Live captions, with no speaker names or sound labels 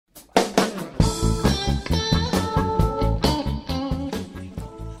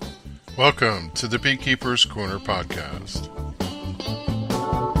Welcome to the Beekeeper's Corner podcast.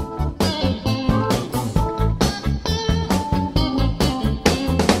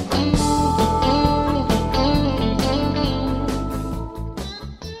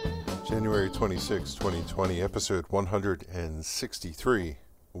 January 26, 2020, episode 163,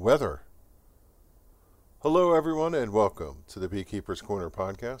 Weather. Hello everyone and welcome to the Beekeeper's Corner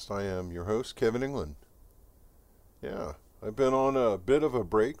podcast. I am your host, Kevin England. I've been on a bit of a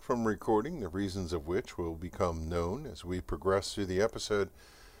break from recording, the reasons of which will become known as we progress through the episode.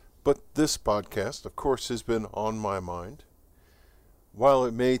 But this podcast, of course, has been on my mind. While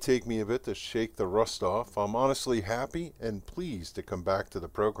it may take me a bit to shake the rust off, I'm honestly happy and pleased to come back to the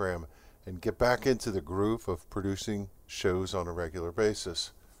program and get back into the groove of producing shows on a regular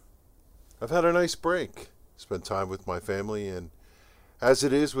basis. I've had a nice break, spent time with my family, and as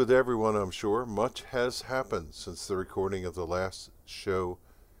it is with everyone, I'm sure, much has happened since the recording of the last show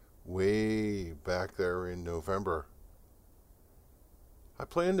way back there in November. I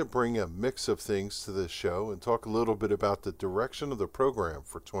plan to bring a mix of things to this show and talk a little bit about the direction of the program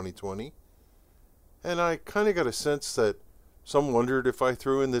for 2020. And I kind of got a sense that some wondered if I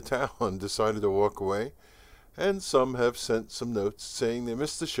threw in the towel and decided to walk away, and some have sent some notes saying they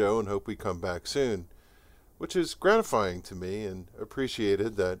missed the show and hope we come back soon, which is gratifying to me and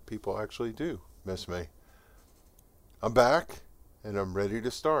appreciated that people actually do miss me. I'm back, and I'm ready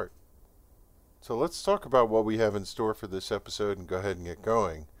to start. So let's talk about what we have in store for this episode and go ahead and get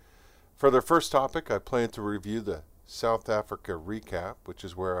going. For the first topic, I plan to review the South Africa recap, which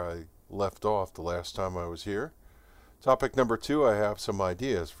is where I left off the last time I was here. Topic number 2, I have some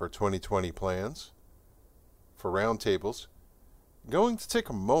ideas for 2020 plans. For roundtables, going to take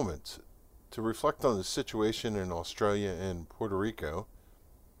a moment to reflect on the situation in Australia and Puerto Rico.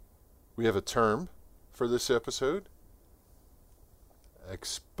 We have a term for this episode.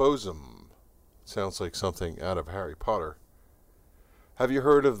 Exposome. Sounds like something out of Harry Potter. Have you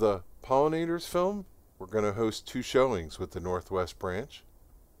heard of the Pollinators film? We're going to host 2 showings with the Northwest branch.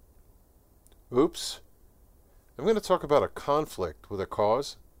 Oops. I'm going to talk about a conflict with a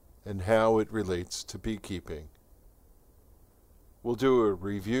cause and how it relates to beekeeping. We'll do a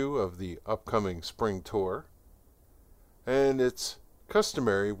review of the upcoming spring tour, and it's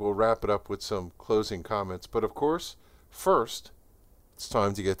customary we'll wrap it up with some closing comments, but of course, first, it's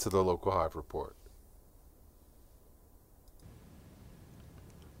time to get to the local Hive report.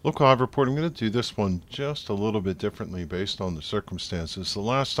 Local Hive report, I'm going to do this one just a little bit differently based on the circumstances. The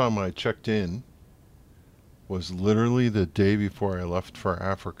last time I checked in was literally the day before I left for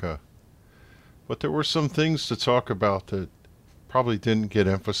Africa, but there were some things to talk about that probably didn't get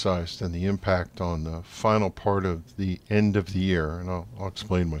emphasized, and the impact on the final part of the end of the year, and I'll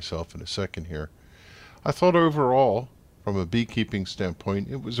explain myself in a second here. I thought overall, from a beekeeping standpoint,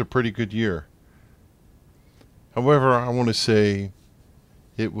 it was a pretty good year. However, I want to say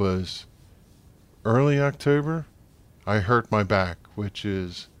it was early October, I hurt my back, which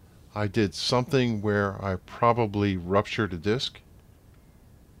is I did something where I probably ruptured a disc.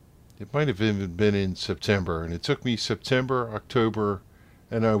 It might have even been in September, and it took me September, October,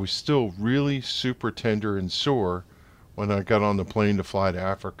 and I was still really super tender and sore when I got on the plane to fly to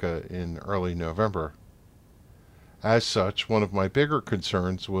Africa in early November. As such, one of my bigger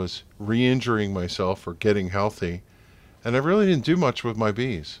concerns was re-injuring myself or getting healthy, and I really didn't do much with my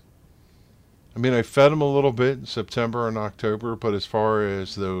bees. I mean, I fed them a little bit in September and October, but as far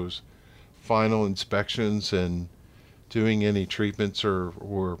as those final inspections and doing any treatments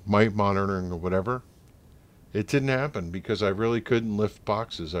or mite monitoring or whatever, it didn't happen because I really couldn't lift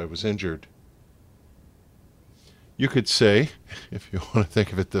boxes. I was injured. You could say, if you want to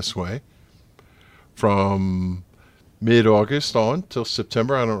think of it this way, from mid-August on till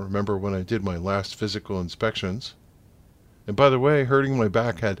September, I don't remember when I did my last physical inspections. And by the way, hurting my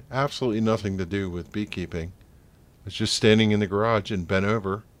back had absolutely nothing to do with beekeeping. I was just standing in the garage and bent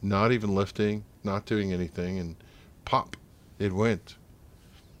over, not even lifting, not doing anything, and pop, it went.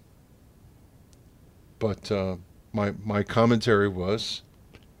 But my commentary was,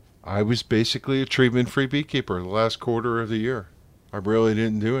 I was basically a treatment-free beekeeper the last quarter of the year. I really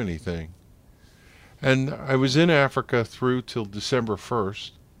didn't do anything. And I was in Africa through till December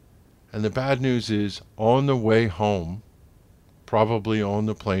 1st, and the bad news is, on the way home, probably on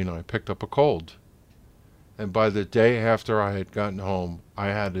the plane, I picked up a cold. And by the day after I had gotten home, I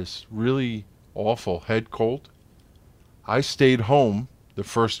had this really awful head cold. I stayed home the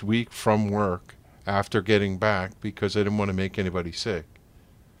first week from work after getting back because I didn't want to make anybody sick.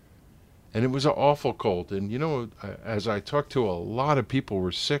 And it was an awful cold. And, you know, as I talked to a lot of people who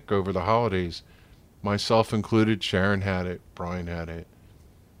were sick over the holidays, myself included. Sharon had it. Brian had it.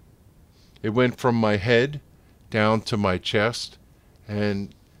 It went from my head down to my chest,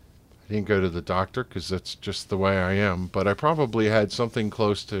 and I didn't go to the doctor because that's just the way I am, but I probably had something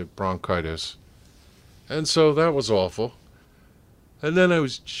close to bronchitis. And so that was awful. And then I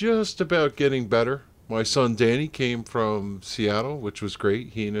was just about getting better. My son Danny came from Seattle, which was great.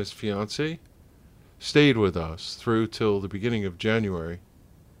 He and his fiancée stayed with us through till the beginning of January.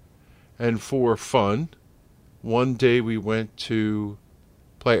 And for fun, one day we went to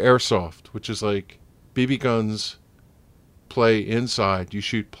play airsoft, which is like BB guns play inside. You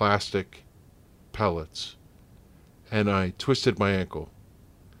shoot plastic pellets. And I twisted my ankle.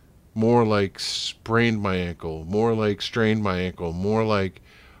 More like sprained my ankle. More like strained my ankle. More like,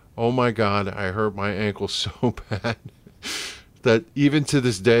 oh my God, I hurt my ankle so bad that even to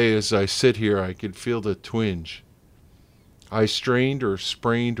this day as I sit here, I can feel the twinge. I strained or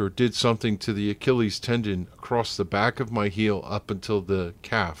sprained or did something to the Achilles tendon across the back of my heel up until the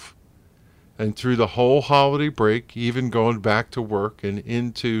calf. And through the whole holiday break, even going back to work and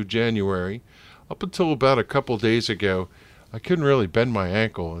into January, up until about a couple days ago, I couldn't really bend my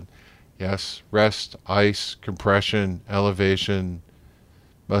ankle. And yes, rest, ice, compression, elevation,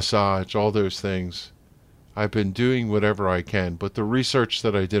 massage, all those things. I've been doing whatever I can, but the research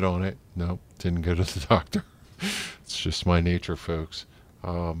that I did on it, no, didn't go to the doctor. It's just my nature, folks.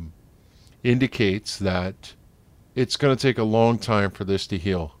 Indicates that it's going to take a long time for this to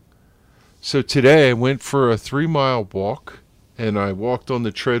heal. So today I went for a 3-mile walk, and I walked on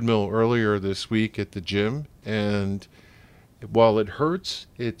the treadmill earlier this week at the gym, and while it hurts,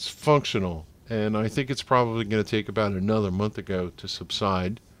 it's functional, and I think it's probably going to take about another month ago to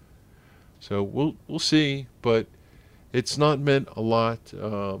subside. So we'll see, but it's not meant a lot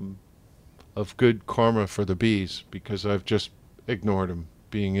of good karma for the bees because I've just ignored them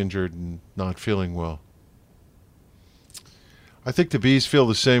being injured and not feeling well. I think the bees feel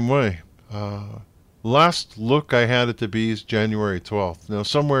the same way. Last look I had at the bees January 12th. Now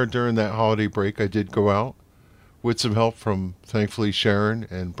somewhere during that holiday break I did go out with some help from, thankfully, Sharon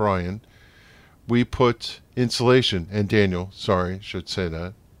and Brian. We put insulation, and Daniel, sorry, should say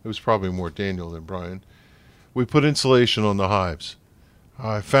that. It was probably more Daniel than Brian. We put insulation on the hives.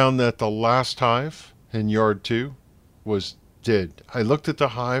 I found that the last hive in yard 2 was dead. I looked at the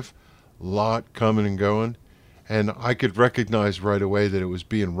hive, a lot coming and going, and I could recognize right away that it was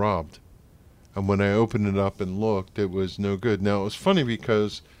being robbed. And when I opened it up and looked, it was no good. Now, it was funny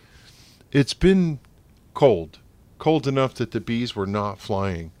because it's been cold enough that the bees were not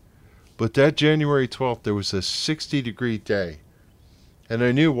flying. But that January 12th, there was a 60-degree day. And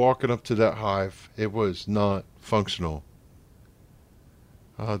I knew walking up to that hive, it was not functional.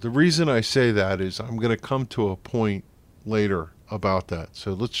 The reason I say that is I'm going to come to a point later about that.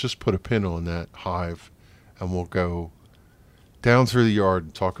 So let's just put a pin on that hive, and we'll go down through the yard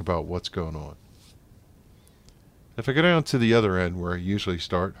and talk about what's going on. If I go down to the other end where I usually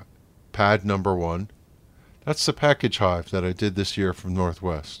start, pad number 1, that's the package hive that I did this year from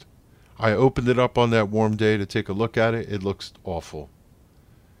Northwest. I opened it up on that warm day to take a look at it. It looks awful.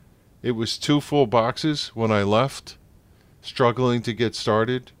 It was 2 full boxes when I left, struggling to get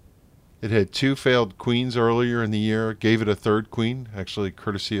started. It had 2 failed queens earlier in the year. Gave it a 3rd queen, actually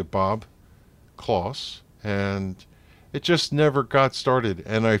courtesy of Bob Kloss, and it just never got started.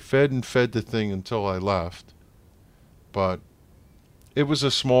 And I fed the thing until I left. But it was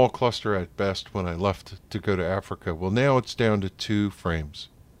a small cluster at best when I left to go to Africa. Well, now it's down to 2 frames.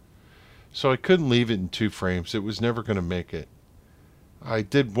 So I couldn't leave it in 2 frames. It was never going to make it. I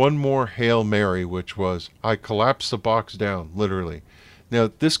did one more Hail Mary, which was I collapsed the box down, literally. Now,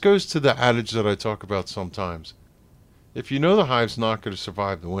 this goes to the adage that I talk about sometimes. If you know the hive's not going to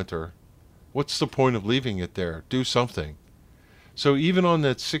survive the winter, what's the point of leaving it there? Do something. So even on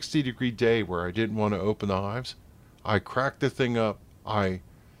that 60-degree day where I didn't want to open the hives, I cracked the thing up, I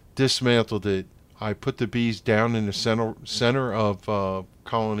dismantled it, I put the bees down in the center of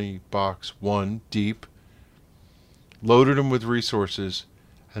colony box 1 deep, loaded them with resources,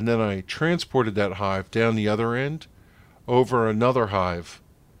 and then I transported that hive down the other end over another hive,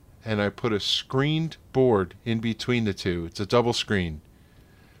 and I put a screened board in between the 2. It's a double screen.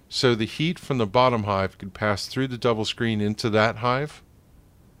 So the heat from the bottom hive could pass through the double screen into that hive,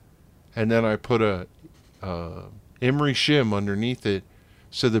 and then I put a emery shim underneath it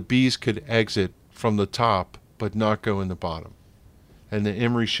so the bees could exit from the top but not go in the bottom. And the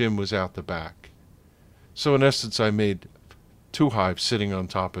emery shim was out the back. So in essence, I made 2 hives sitting on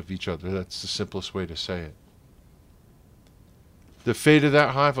top of each other. That's the simplest way to say it. The fate of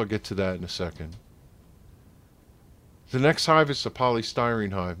that hive, I'll get to that in a second. The next hive is the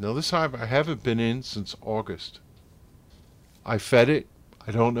polystyrene hive. Now this hive I haven't been in since August. I fed it.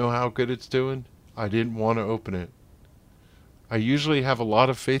 I don't know how good it's doing. I didn't want to open it. I usually have a lot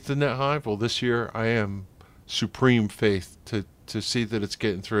of faith in that hive. Well, this year I am supreme faith to see that it's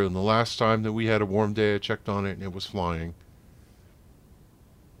getting through. And the last time that we had a warm day, I checked on it and it was flying.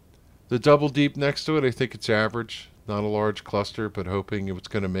 The double deep next to it, I think it's average. Not a large cluster, but hoping it was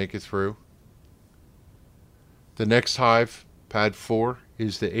going to make it through. The next hive, pad 4,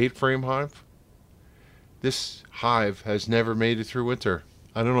 is the 8-frame hive. This hive has never made it through winter.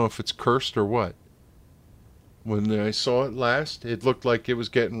 I don't know if it's cursed or what. When I saw it last, it looked like it was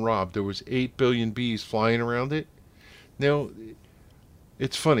getting robbed. There was 8 billion bees flying around it. Now,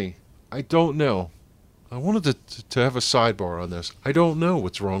 it's funny. I don't know. I wanted to have a sidebar on this. I don't know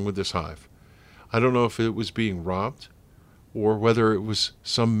what's wrong with this hive. I don't know if it was being robbed or whether it was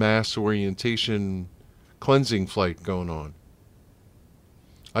some mass orientation cleansing flight going on.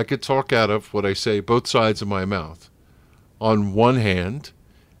 I could talk out of what I say both sides of my mouth. On one hand,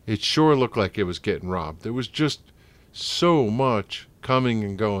 it sure looked like it was getting robbed. There was just so much coming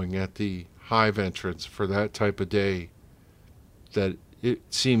and going at the hive entrance for that type of day that it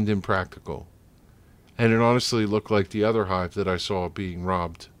seemed impractical. And it honestly looked like the other hive that I saw being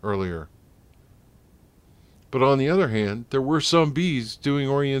robbed earlier. But on the other hand, there were some bees doing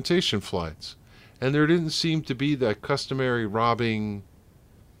orientation flights. And there didn't seem to be that customary robbing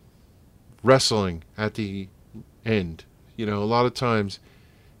wrestling at the end. You know, a lot of times,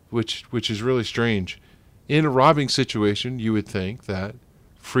 which is really strange. In a robbing situation, you would think that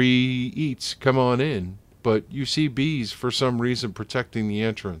free eats, come on in. But you see bees, for some reason, protecting the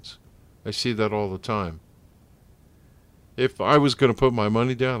entrance. I see that all the time. If I was going to put my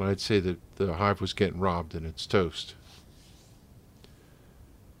money down, I'd say that the hive was getting robbed and it's toast.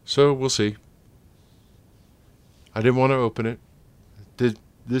 So we'll see. I didn't want to open it.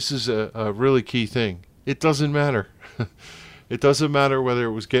 This is a really key thing. It doesn't matter. It doesn't matter whether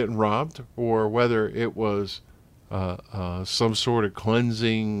it was getting robbed or whether it was some sort of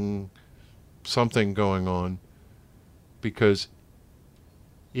cleansing something going on, because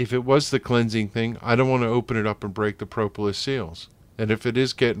if it was the cleansing thing, I don't want to open it up and break the propolis seals. And if it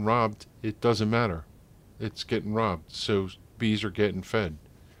is getting robbed, it doesn't matter. It's getting robbed, so bees are getting fed.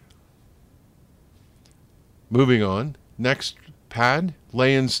 Moving on. Next pad,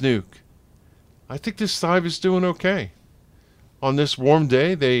 laying snook. I think this hive is doing okay. On this warm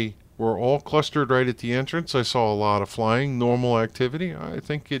day, they were all clustered right at the entrance. I saw a lot of flying, normal activity. I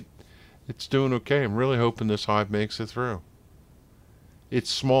think it's doing okay. I'm really hoping this hive makes it through. It's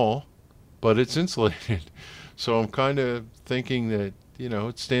small, but it's insulated. So I'm kind of thinking that,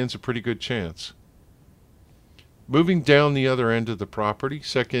 it stands a pretty good chance. Moving down the other end of the property,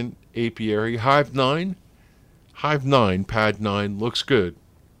 second apiary, hive 9. Hive 9, pad 9, looks good.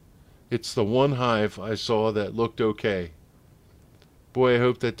 It's the one hive I saw that looked okay. Boy, I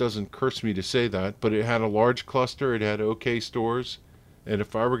hope that doesn't curse me to say that, but it had a large cluster, it had okay stores, and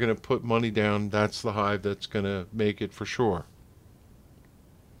if I were going to put money down, that's the hive that's going to make it for sure.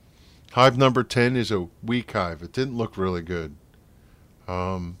 Hive number 10 is a weak hive. It didn't look really good.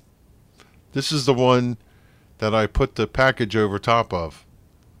 This is the one that I put the package over top of.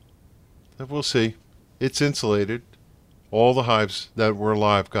 We'll see. It's insulated. All the hives that were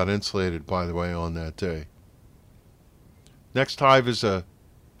alive got insulated, by the way, on that day. Next hive is a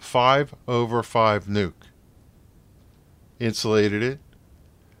 5/5 nuke. Insulated it.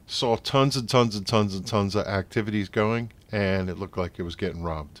 Saw tons and tons and tons and tons of activities going, and it looked like it was getting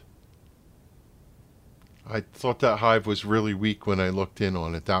robbed. I thought that hive was really weak when I looked in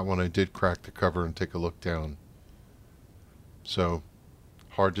on it. That one I did crack the cover and take a look down. So,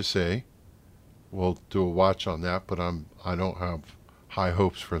 hard to say. We'll do a watch on that, but I don't have high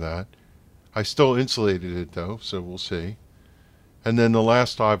hopes for that. I still insulated it though, so we'll see. And then the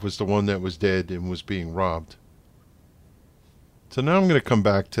last hive was the one that was dead and was being robbed. So now I'm going to come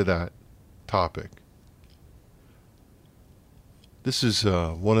back to that topic. This is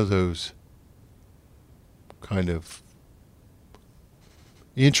one of those kind of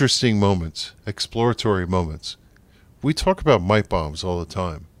interesting moments, exploratory moments. We talk about mite bombs all the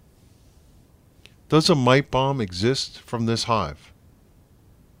time. Does a mite bomb exist from this hive?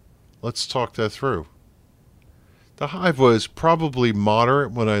 Let's talk that through. The hive was probably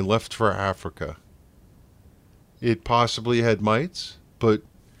moderate when I left for Africa. It possibly had mites, but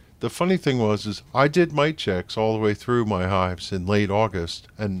the funny thing was I did mite checks all the way through my hives in late August,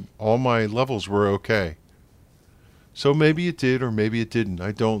 and all my levels were okay. So maybe it did or maybe it didn't.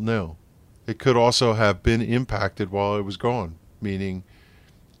 I don't know. It could also have been impacted while I was gone, meaning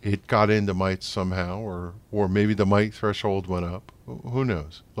it got into mites somehow, or maybe the mite threshold went up. Who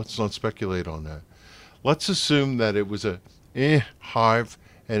knows? Let's not speculate on that. Let's assume that it was a hive,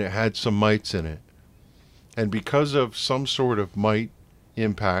 and it had some mites in it. And because of some sort of mite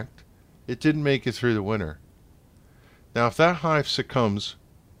impact, it didn't make it through the winter. Now, if that hive succumbs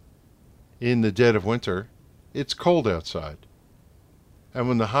in the dead of winter, it's cold outside. And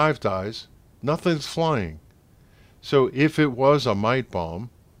when the hive dies, nothing's flying. So if it was a mite bomb,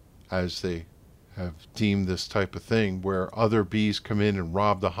 as they have deemed this type of thing, where other bees come in and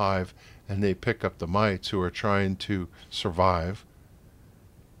rob the hive and they pick up the mites who are trying to survive,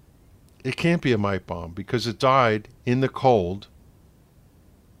 it can't be a mite bomb because it died in the cold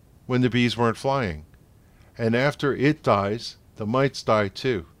when the bees weren't flying. And after it dies, the mites die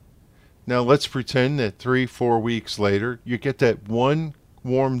too. Now let's pretend that 3-4 weeks later, you get that one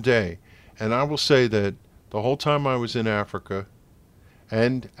warm day. And I will say that the whole time I was in Africa,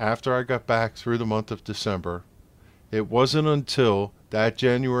 and after I got back through the month of December, it wasn't until that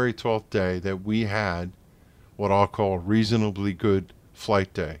January 12th day that we had what I'll call a reasonably good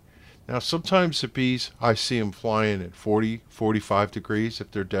flight day. Now, sometimes the bees, I see them flying at 40, 45 degrees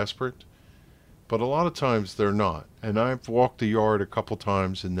if they're desperate, but a lot of times they're not. And I've walked the yard a couple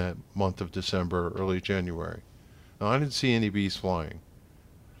times in that month of December, early January. Now, I didn't see any bees flying.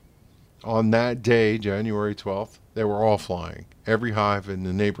 On that day, January 12th, they were all flying. Every hive in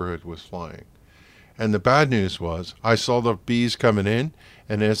the neighborhood was flying. And the bad news was, I saw the bees coming in,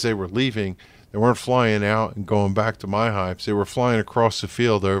 and as they were leaving, they weren't flying out and going back to my hives. They were flying across the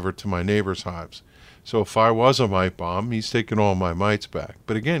field over to my neighbor's hives. So if I was a mite bomb, he's taking all my mites back.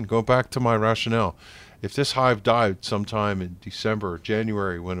 But again, go back to my rationale. If this hive died sometime in December or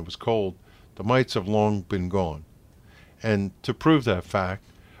January when it was cold, the mites have long been gone. And to prove that fact,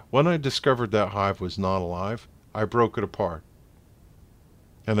 when I discovered that hive was not alive, I broke it apart.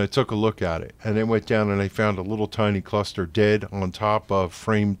 And I took a look at it. And I went down and I found a little tiny cluster dead on top of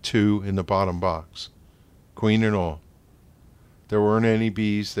frame 2 in the bottom box. Queen and all. There weren't any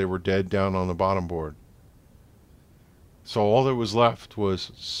bees. They were dead down on the bottom board. So all that was left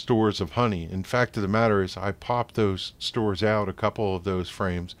was stores of honey. In fact of the matter is I popped those stores out, a couple of those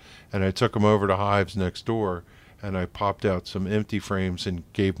frames, and I took them over to hives next door, and I popped out some empty frames and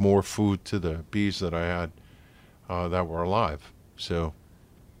gave more food to the bees that I had that were alive. So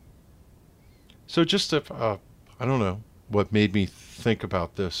just if, I don't know what made me think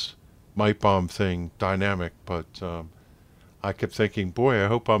about this mite bomb thing dynamic, but I kept thinking, boy, I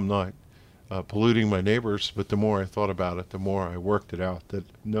hope I'm not polluting my neighbors. But the more I thought about it, the more I worked it out that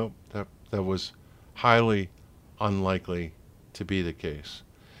nope, that was highly unlikely to be the case.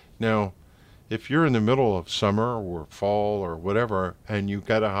 Now, if you're in the middle of summer or fall or whatever, and you've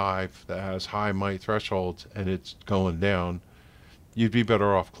got a hive that has high mite thresholds and it's going down, you'd be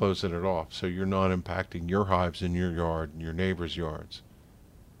better off closing it off so you're not impacting your hives in your yard and your neighbors' yards.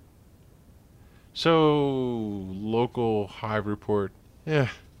 So, local hive report,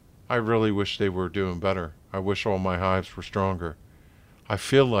 I really wish they were doing better. I wish all my hives were stronger. I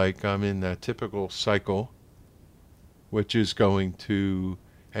feel like I'm in that typical cycle, which is going to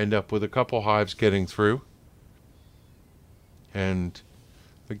end up with a couple hives getting through. And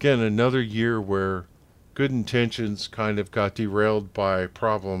again, another year where good intentions kind of got derailed by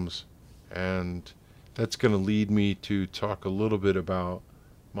problems, and that's going to lead me to talk a little bit about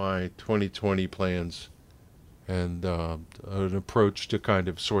my 2020 plans and an approach to kind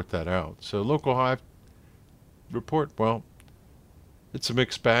of sort that out. So local hive report, well, it's a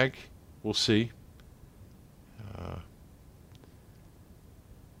mixed bag. We'll see.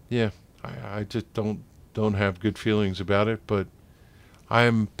 I just don't have good feelings about it, but I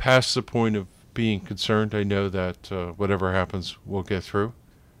am past the point of being concerned. I know that whatever happens, we'll get through,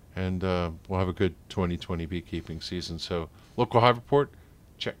 and we'll have a good 2020 beekeeping season. So local hive report,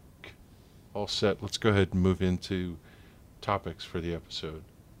 check. All set. Let's go ahead and move into topics for the episode.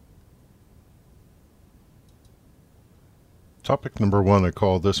 Topic number 1, I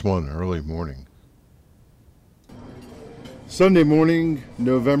call this one early morning. Sunday morning,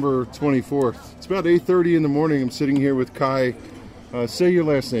 November 24th. It's about 8:30 in the morning. I'm sitting here with Kai. Say your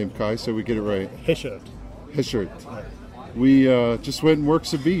last name, Kai, so we get it right. Hischert. We just went and worked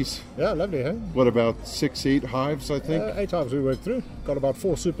some bees. Yeah, lovely, huh? What, about 6-8 hives, I think? 8 hives we worked through. Got about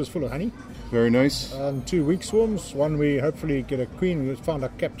 4 supers full of honey. Very nice. And 2 weak swarms. One we hopefully get a queen. We found a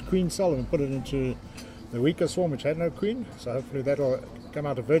capped queen cell and put it into the weaker swarm, which had no queen. So hopefully that'll come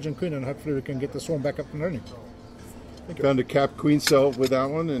out a virgin queen, and hopefully we can get the swarm back up and running. Found a capped queen cell with that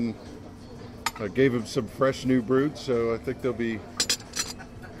one, and I gave him some fresh new brood, so I think they'll be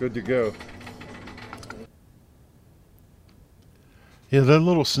good to go. Yeah, that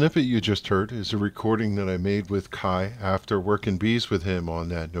little snippet you just heard is a recording that I made with Kai after working bees with him on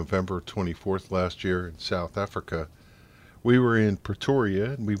that November 24th last year in South Africa, We were in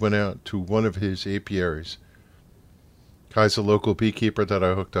Pretoria, and we went out to one of his apiaries. Kai's a local beekeeper that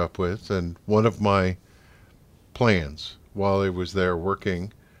I hooked up with, and one of my plans while I was there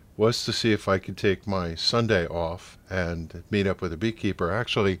working was to see if I could take my Sunday off and meet up with a beekeeper.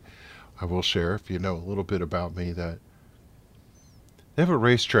 Actually, I will share, if you know a little bit about me, that they have a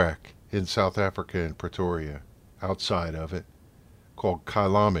racetrack in South Africa in Pretoria, outside of it, called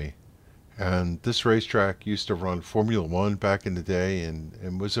Kailami. And this racetrack used to run Formula One back in the day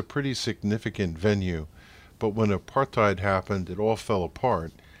and was a pretty significant venue. But when apartheid happened, it all fell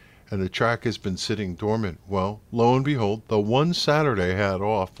apart, and the track has been sitting dormant. Well, lo and behold, the one Saturday I had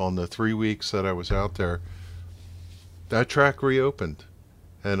off on the 3 weeks that I was out there, that track reopened,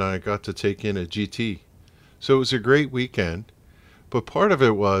 and I got to take in a GT. So it was a great weekend, but part of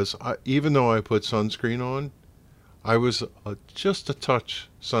it was, even though I put sunscreen on, I was just a touch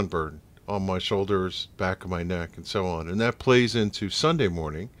sunburned on my shoulders, back of my neck, and so on. And that plays into Sunday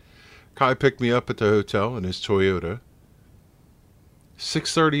morning. Kai picked me up at the hotel in his Toyota,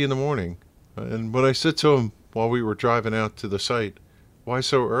 6:30 in the morning. And when I said to him while we were driving out to the site, why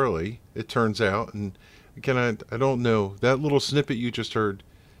so early, it turns out, and again, I don't know, that little snippet you just heard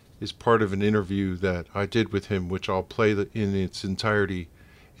is part of an interview that I did with him, which I'll play in its entirety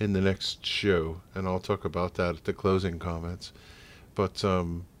in the next show, and I'll talk about that at the closing comments. But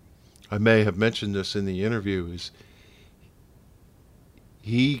I may have mentioned this in the interview, is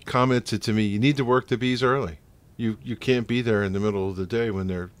he commented to me, you need to work the bees early. You can't be there in the middle of the day when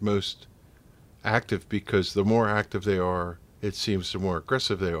they're most active, because the more active they are, it seems the more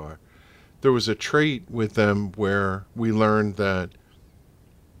aggressive they are. There was a trait with them where we learned that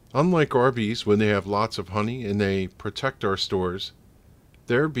unlike our bees, when they have lots of honey and they protect our stores,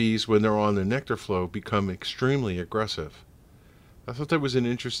 their bees, when they're on the nectar flow, become extremely aggressive. I thought that was an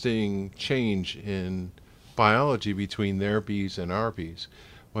interesting change in biology between their bees and our bees.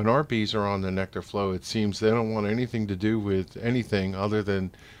 When our bees are on the nectar flow, it seems they don't want anything to do with anything other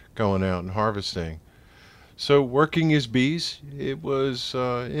than going out and harvesting. So working as bees, it was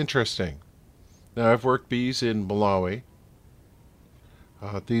interesting. Now, I've worked bees in Malawi.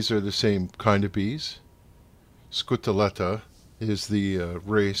 These are the same kind of bees. Scutellata is the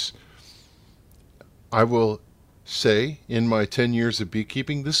race. I will say, in my 10 years of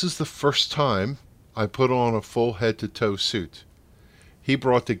beekeeping, this is the first time I put on a full head-to-toe suit. He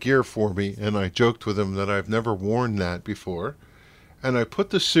brought the gear for me, and I joked with him that I've never worn that before. And I put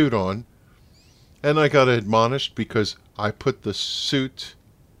the suit on, and I got admonished because I put the suit...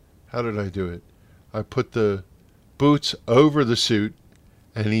 How did I do it? I put the boots over the suit,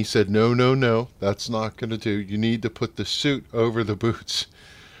 and he said, no, that's not going to do. You need to put the suit over the boots.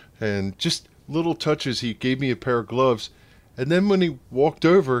 And just little touches. He gave me a pair of gloves, and then when he walked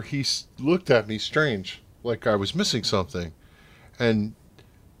over, he looked at me strange, like I was missing something. And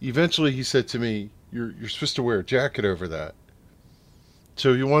eventually he said to me, you're supposed to wear a jacket over that.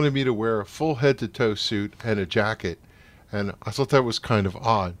 So he wanted me to wear a full head-to-toe suit and a jacket, and I thought that was kind of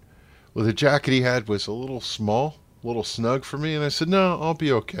odd. Well, the jacket he had was a little small, a little snug for me, and I said, no, I'll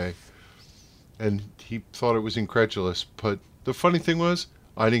be okay. And he thought it was incredulous, but the funny thing was,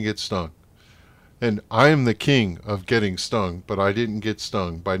 I didn't get stung. And I am the king of getting stung, but I didn't get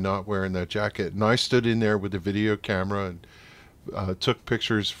stung by not wearing that jacket. And I stood in there with a video camera and took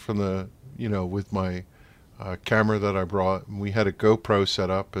pictures from the, with my camera that I brought. And we had a GoPro set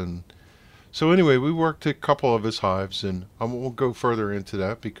up. And so anyway, we worked a couple of his hives, and I won't go further into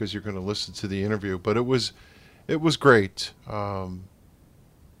that because you're going to listen to the interview. But it was great.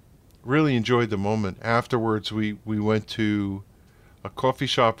 Really enjoyed the moment. Afterwards, we went to a coffee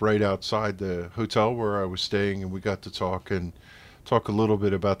shop right outside the hotel where I was staying, and we got to talk a little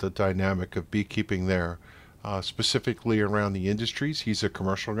bit about the dynamic of beekeeping there, specifically around the industries. He's a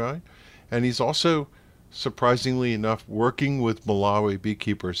commercial guy, and he's also, surprisingly enough, working with Malawi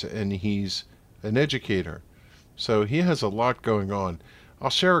beekeepers, and he's an educator. So he has a lot going on. I'll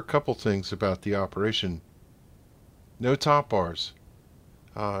share a couple things about the operation. No top bars.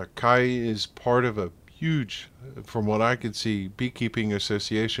 Kai is part of a huge, from what I could see, beekeeping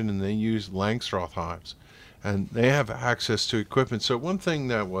association, and they use Langstroth hives, and they have access to equipment. So one thing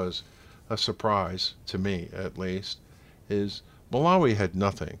that was a surprise to me, at least, is Malawi had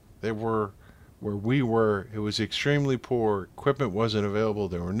nothing. They were where we were. It was extremely poor. Equipment wasn't available.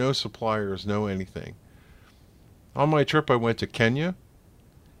 There were no suppliers, no anything. On my trip, I went to Kenya.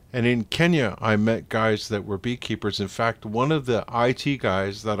 And in Kenya, I met guys that were beekeepers. In fact, one of the IT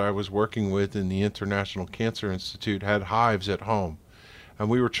guys that I was working with in the International Cancer Institute had hives at home. And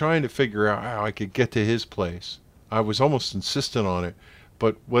we were trying to figure out how I could get to his place. I was almost insistent on it,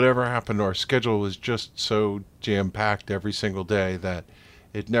 But whatever happened, our schedule was just so jam-packed every single day that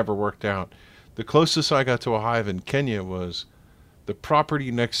it never worked out. The closest I got to a hive in Kenya was the property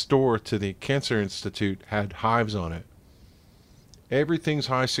next door to the Cancer Institute had hives on it. Everything's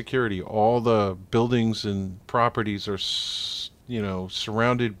high security. All the buildings and properties are,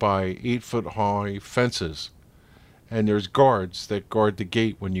 surrounded by 8-foot high fences. And there's guards that guard the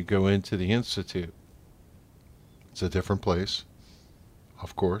gate when you go into the institute. It's a different place,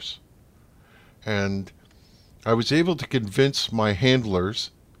 of course. And I was able to convince my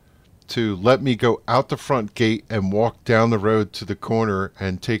handlers to let me go out the front gate and walk down the road to the corner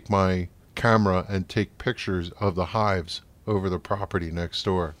and take my camera and take pictures of the hives over the property next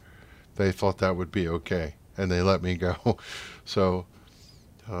door. They thought that would be okay, and they let me go. So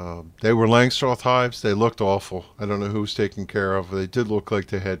they were Langstroth hives. They looked awful. I don't know who was taking care of. They did look like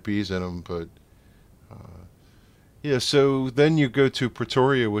they had bees in them, but yeah. So then you go to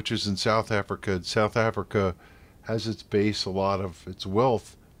Pretoria, which is in South Africa. South Africa has its base, a lot of its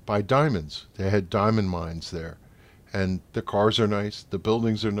wealth, by diamonds. They had diamond mines there, and the cars are nice, the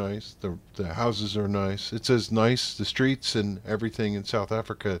buildings are nice, the houses are nice. It's as nice, the streets and everything in South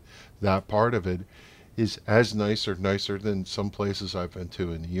Africa, that part of it is as nice or nicer than some places I've been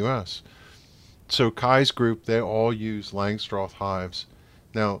to in the U.S. So Kai's group, they all use Langstroth hives.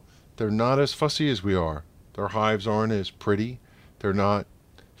 Now, they're not as fussy as we are. Their hives aren't as pretty. They're not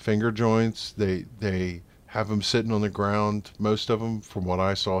finger joints. They have them sitting on the ground, most of them, from what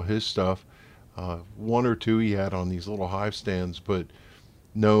I saw his stuff. One or two he had on these little hive stands, but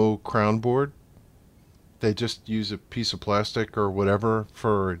no crown board. They just use a piece of plastic or whatever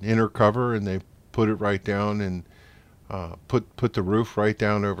for an inner cover, and they put it right down and put the roof right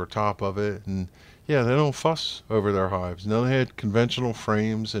down over top of it. And yeah, they don't fuss over their hives. No, they had conventional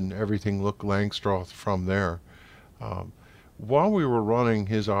frames and everything looked Langstroth from there. While we were running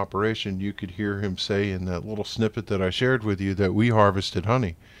his operation, you could hear him say in that little snippet that I shared with you that we harvested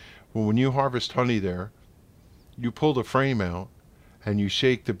honey. Well, when you harvest honey there, you pull the frame out and you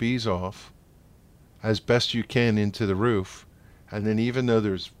shake the bees off as best you can into the roof. And then even though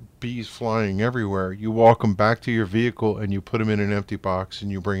there's bees flying everywhere, you walk them back to your vehicle and you put them in an empty box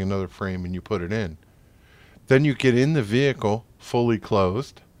and you bring another frame and you put it in. Then you get in the vehicle fully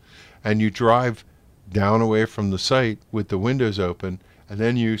clothed and you drive down away from the site with the windows open, and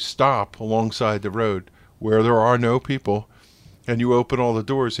then you stop alongside the road where there are no people and you open all the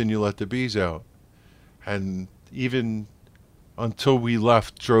doors and you let the bees out. And even until we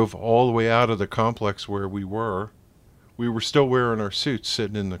left, drove all the way out of the complex where we were still wearing our suits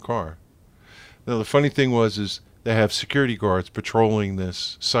sitting in the car. Now the funny thing is they have security guards patrolling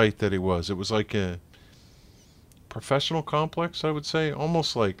this site that it was. It was like a professional complex, I would say,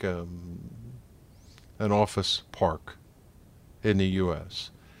 almost like an office park in the U.S.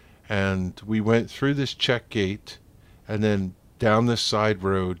 And we went through this check gate and then down this side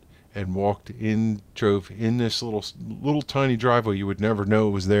road and drove in this little tiny driveway you would never know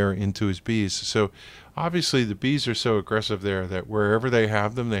was there into his bees. So obviously the bees are so aggressive there that wherever they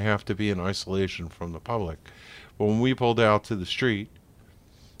have them, they have to be in isolation from the public. But when we pulled out to the street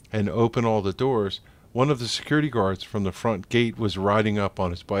and opened all the doors, one of the security guards from the front gate was riding up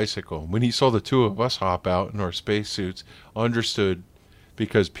on his bicycle. When he saw the two of us hop out in our spacesuits, understood,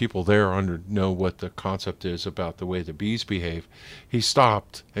 because people there know what the concept is about the way the bees behave, he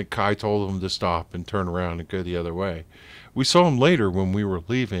stopped, and Kai told him to stop and turn around and go the other way. We saw him later when we were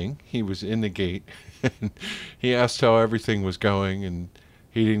leaving. He was in the gate, and he asked how everything was going, and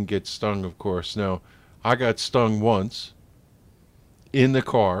he didn't get stung, of course. Now, I got stung once in the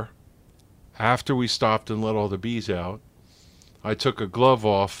car after we stopped and let all the bees out. I took a glove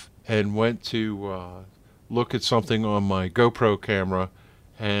off and went to look at something on my GoPro camera,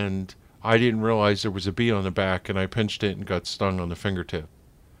 and I didn't realize there was a bee on the back, and I pinched it and got stung on the fingertip.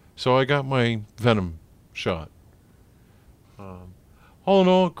 So I got my venom shot. All in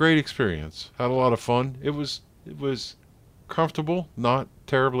all, great experience. Had a lot of fun. It was comfortable, not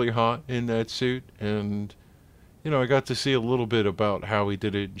terribly hot in that suit, and I got to see a little bit about how he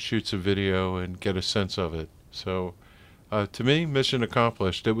did it, shoot some video, and get a sense of it. So to me, mission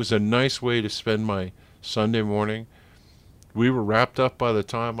accomplished. It was a nice way to spend my Sunday morning. We were wrapped up by the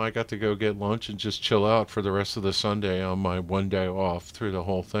time I got to go get lunch and just chill out for the rest of the Sunday on my one day off through the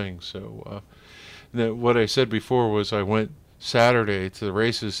whole thing. So what I said before was I went Saturday to the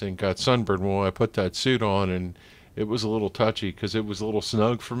races and got sunburned. Well, I put that suit on, and it was a little touchy because it was a little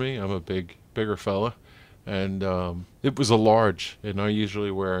snug for me. I'm a bigger fella, and it was a large, and I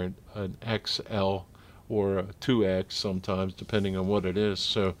usually wear an XL or a 2X sometimes, depending on what it is.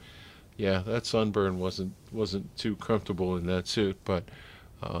 So yeah, that sunburn wasn't too comfortable in that suit, but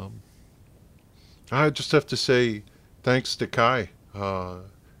I just have to say thanks to Kai.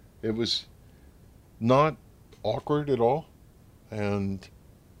 It was not awkward at all, and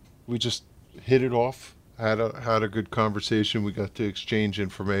we just hit it off. Had a good conversation. We got to exchange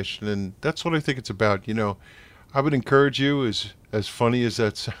information, and that's what I think it's about. I would encourage you, as funny as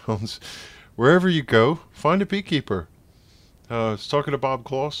that sounds, wherever you go, find a beekeeper. I was talking to Bob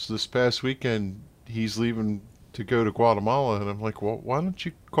Kloss this past weekend. He's leaving to go to Guatemala, and I'm like, well, why don't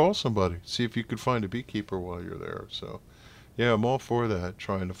you call somebody, see if you could find a beekeeper while you're there? So, yeah, I'm all for that,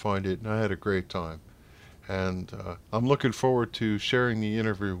 trying to find it, and I had a great time. And I'm looking forward to sharing the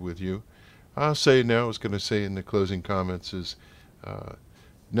interview with you. I'll say now, I was going to say in the closing comments is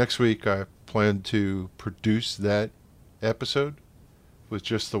next week I plan to produce that episode with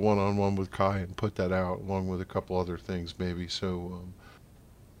just the one-on-one with Kai and put that out along with a couple other things maybe. So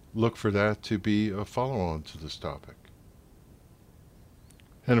look for that to be a follow-on to this topic.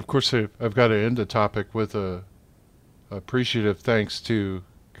 And of course I've got to end the topic with a appreciative thanks to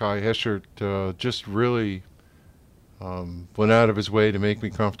Kai Eschert. Just really went out of his way to make me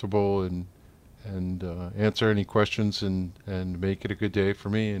comfortable and answer any questions and make it a good day for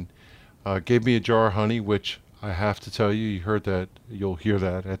me, and gave me a jar of honey, which I have to tell you, you'll hear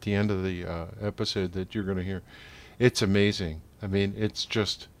that at the end of the episode that you're going to hear. It's amazing. I mean, it's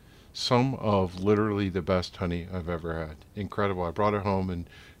just some of literally the best honey I've ever had. Incredible. I brought it home and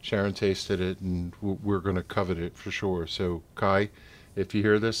Sharon tasted it, and we're going to covet it for sure. So Kai, if you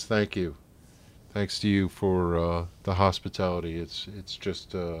hear this, thank you. Thanks to you for the hospitality. It's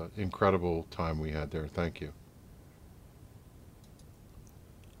just incredible time we had there. Thank you.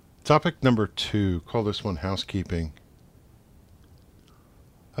 Topic number 2. Call this one housekeeping.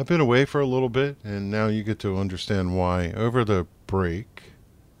 I've been away for a little bit, and now you get to understand why. Over the break,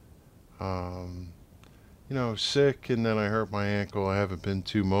 sick, and then I hurt my ankle. I haven't been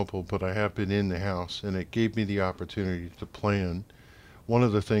too mobile, but I have been in the house, and it gave me the opportunity to plan one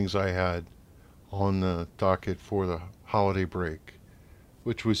of the things I had on the docket for the holiday break,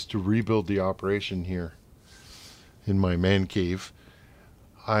 which was to rebuild the operation here in my man cave.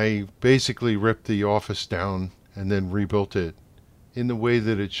 I basically ripped the office down and then rebuilt it in the way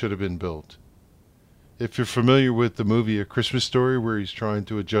that it should have been built. If you're familiar with the movie A Christmas Story, where he's trying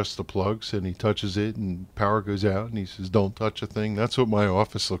to adjust the plugs and he touches it and power goes out and he says, don't touch a thing, that's what my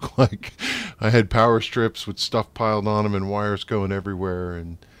office looked like. I had power strips with stuff piled on them and wires going everywhere,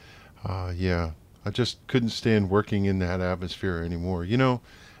 and I just couldn't stand working in that atmosphere anymore.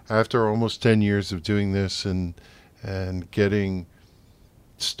 After almost 10 years of doing this and getting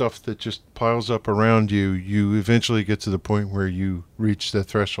stuff that just piles up around you, you eventually get to the point where you reach the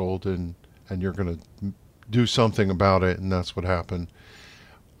threshold and you're going to do something about it, and that's what happened.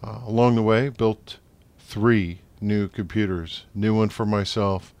 Along the way, built 3 new computers. New one for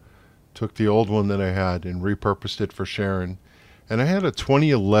myself, took the old one that I had and repurposed it for Sharon. And I had a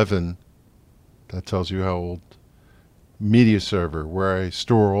 2011, that tells you how old, media server where I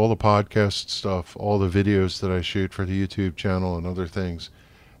store all the podcast stuff, all the videos that I shoot for the YouTube channel and other things.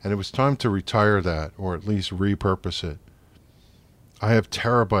 And it was time to retire that, or at least repurpose it. I have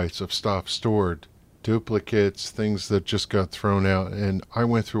terabytes of stuff stored, duplicates, things that just got thrown out, and I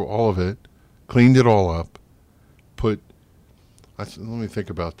went through all of it, cleaned it all up, let me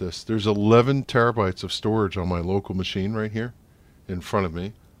think about this. There's 11 terabytes of storage on my local machine right here in front of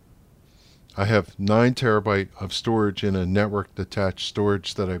me. I have 9 terabyte of storage in a network detached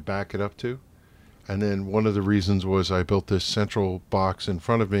storage that I back it up to. And then one of the reasons was I built this central box in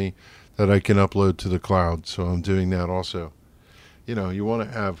front of me that I can upload to the cloud. So I'm doing that also. You want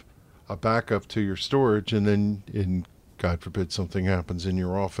to have a backup to your storage, and then God forbid something happens in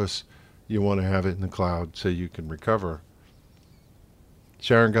your office, you want to have it in the cloud so you can recover.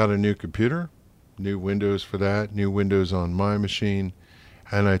 Sharon got a new computer, new Windows for that, new Windows on my machine.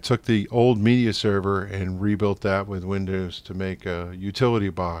 And I took the old media server and rebuilt that with Windows to make a utility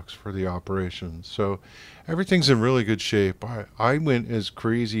box for the operation. So everything's in really good shape. I went as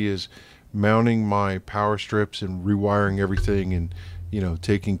crazy as mounting my power strips and rewiring everything and,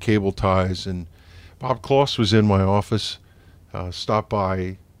 taking cable ties. And Bob Kloss was in my office, stopped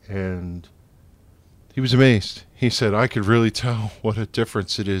by, and he was amazed. He said, I could really tell what a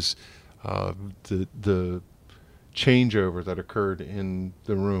difference it is, the changeover that occurred in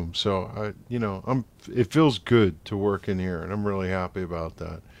the room. So it feels good to work in here, and I'm really happy about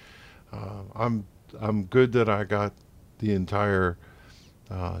that. I'm good that I got the entire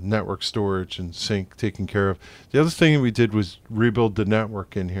network storage and sync taken care of. The other thing we did was rebuild the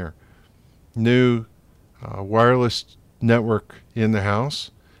network in here. New wireless network in the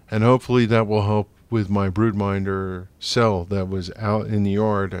house, and hopefully that will help with my broodminder cell that was out in the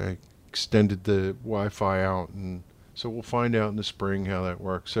yard. I extended the Wi-Fi out, and so we'll find out in the spring how that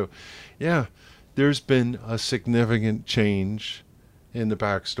works. So yeah, there's been a significant change in the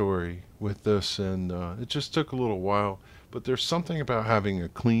backstory with this, and it just took a little while, but there's something about having a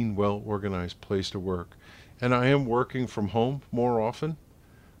clean, well-organized place to work. And I am working from home more often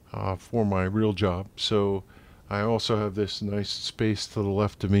for my real job, so I also have this nice space to the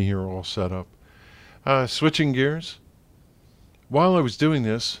left of me here all set up. Switching gears, while I was doing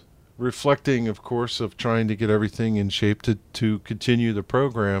this, reflecting, of course, of trying to get everything in shape to continue the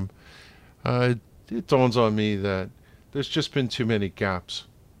program, it dawns on me that there's just been too many gaps.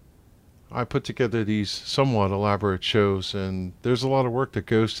 I put together these somewhat elaborate shows, and there's a lot of work that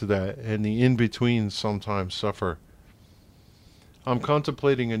goes to that, and the in-betweens sometimes suffer. I'm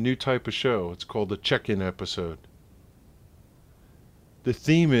contemplating a new type of show. It's called a check-in episode. The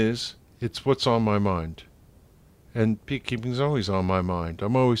theme is, it's what's on my mind. And beekeeping is always on my mind.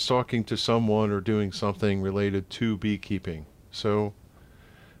 I'm always talking to someone or doing something related to beekeeping. So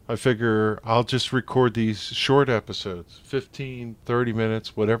I figure I'll just record these short episodes, 15, 30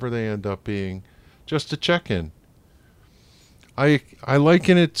 minutes, whatever they end up being, just to check in. I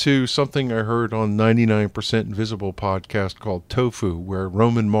liken it to something I heard on 99% Invisible podcast called Tofu, where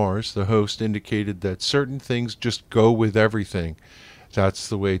Roman Mars, the host, indicated that certain things just go with everything. That's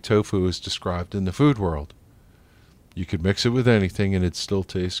the way tofu is described in the food world. You could mix it with anything and it still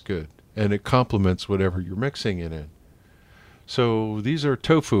tastes good. And it complements whatever you're mixing it in. So these are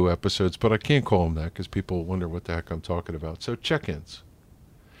tofu episodes, but I can't call them that because people wonder what the heck I'm talking about. So check-ins.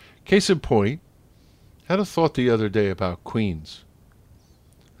 Case in point, I had a thought the other day about queens.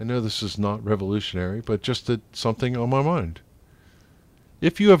 I know this is not revolutionary, but just something on my mind.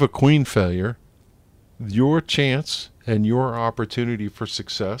 If you have a queen failure, your chance and your opportunity for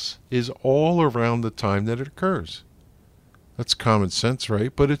success is all around the time that it occurs. That's common sense,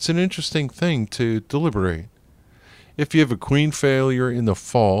 right? But it's an interesting thing to deliberate. If you have a queen failure in the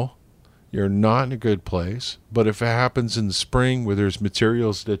fall, you're not in a good place. But if it happens in the spring where there's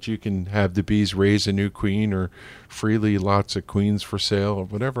materials that you can have the bees raise a new queen or freely lots of queens for sale or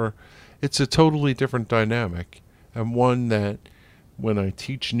whatever, it's a totally different dynamic, and one that when I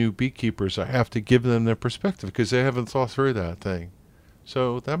teach new beekeepers, I have to give them their perspective because they haven't thought through that thing.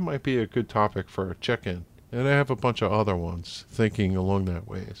 So that might be a good topic for a check-in. And I have a bunch of other ones thinking along that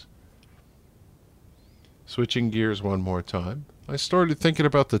ways. Switching gears one more time, I started thinking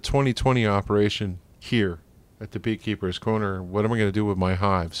about the 2020 operation here at the Beekeeper's Corner. What am I going to do with my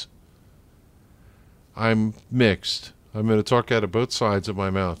hives? I'm mixed. I'm going to talk out of both sides of my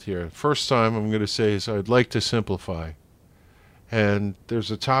mouth here. First time I'm going to say is I'd like to simplify. And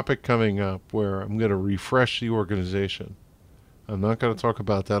there's a topic coming up where I'm going to refresh the organization. I'm not going to talk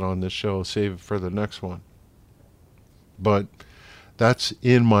about that on this show. I'll save it for the next one. But that's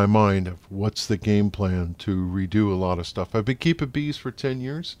in my mind of what's the game plan to redo a lot of stuff. I've been keeping bees for 10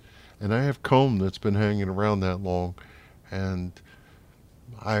 years, and I have comb that's been hanging around that long. And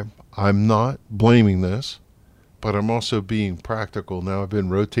I'm not blaming this, but I'm also being practical. Now I've been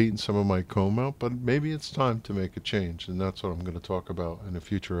rotating some of my comb out, but maybe it's time to make a change, and that's what I'm going to talk about in a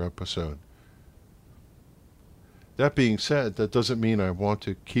future episode. That being said, that doesn't mean I want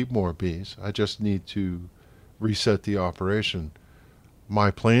to keep more bees. I just need to reset the operation.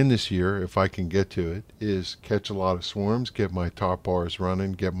 My plan this year, if I can get to it, is catch a lot of swarms, get my top bars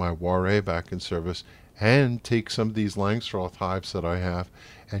running, get my Warre back in service, and take some of these Langstroth hives that I have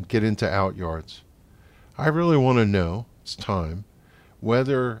and get into outyards. I really want to know, it's time,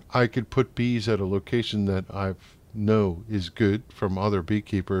 whether I could put bees at a location that I know is good from other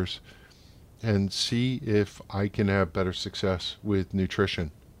beekeepers and see if I can have better success with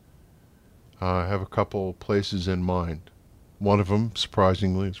nutrition. I have a couple places in mind. One of them,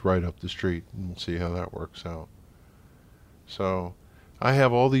 surprisingly, is right up the street, and we'll see how that works out. So I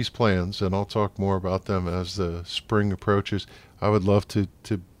have all these plans, and I'll talk more about them as the spring approaches. I would love to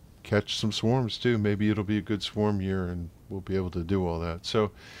catch some swarms too. Maybe it'll be a good swarm year and we'll be able to do all that. So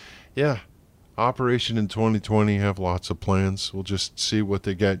yeah, operation in 2020, have lots of plans. We'll just see what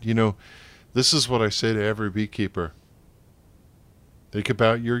they get. You know, this is what I say to every beekeeper. Think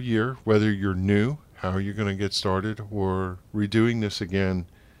about your year, whether you're new, how you're going to get started, or redoing this again.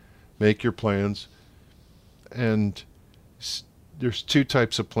 Make your plans. And there's two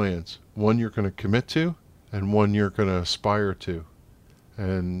types of plans. One you're going to commit to, and one you're going to aspire to.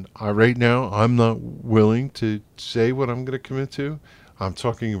 And right now, I'm not willing to say what I'm going to commit to. I'm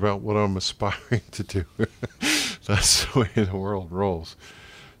talking about what I'm aspiring to do. That's the way the world rolls.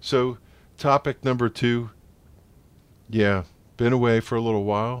 So, topic number 2. Yeah, been away for a little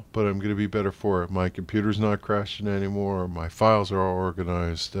while, but I'm going to be better for it. My computer's not crashing anymore. My files are all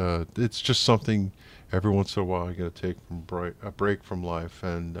organized. It's just something every once in a while I got to take a break from life.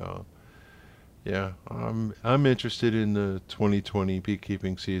 And yeah, I'm interested in the 2020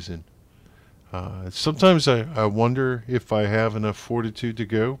 beekeeping season. Sometimes I wonder if I have enough fortitude to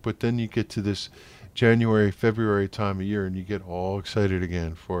go, but then you get to this January, February time of year and you get all excited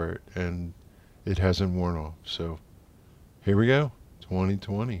again for it, and it hasn't worn off. So here we go,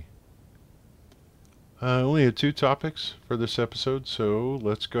 2020. I only had 2 topics for this episode, so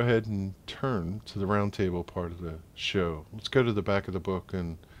let's go ahead and turn to the roundtable part of the show. Let's go to the back of the book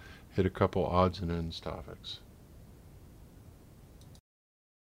and hit a couple odds and ends topics.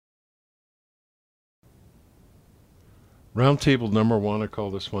 Roundtable number 1, I call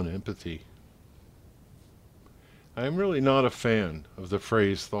this one empathy. I'm really not a fan of the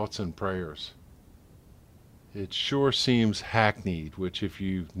phrase thoughts and prayers. It sure seems hackneyed, which if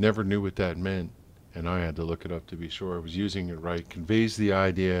you never knew what that meant, and I had to look it up to be sure I was using it right, conveys the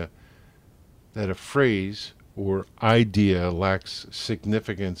idea that a phrase or idea lacks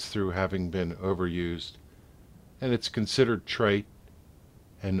significance through having been overused, and it's considered trite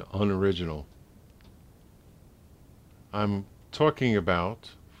and unoriginal. I'm talking about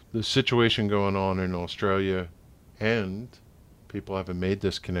the situation going on in Australia, and people haven't made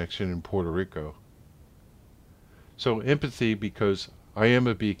this connection in Puerto Rico. So empathy, because I am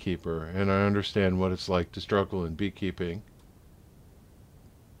a beekeeper and I understand what it's like to struggle in beekeeping.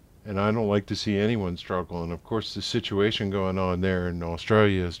 And I don't like to see anyone struggle. And of course the situation going on there in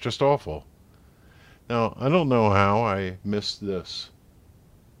Australia is just awful. Now, I don't know how I missed this.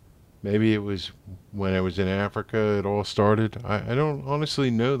 Maybe it was when I was in Africa it all started. I don't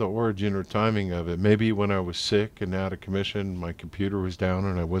honestly know the origin or timing of it. Maybe when I was sick and out of commission, my computer was down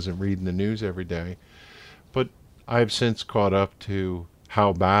and I wasn't reading the news every day. But I've since caught up to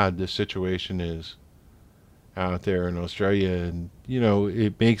how bad the situation is out there in Australia. And,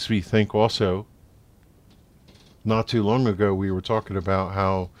 it makes me think also, not too long ago we were talking about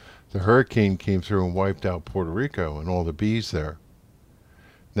how the hurricane came through and wiped out Puerto Rico and all the bees there.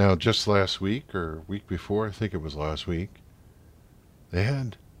 Now, just last week or week before, I think it was last week, they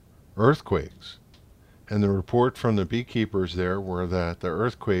had earthquakes. And the report from the beekeepers there were that the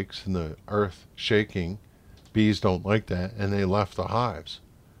earthquakes and the earth shaking, bees don't like that, and they left the hives.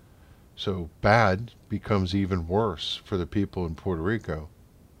 So bad becomes even worse for the people in Puerto Rico.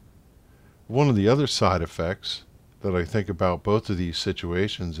 One of the other side effects that I think about both of these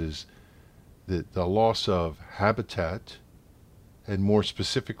situations is that the loss of habitat, and more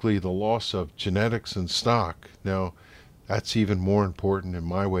specifically the loss of genetics and stock. Now, that's even more important in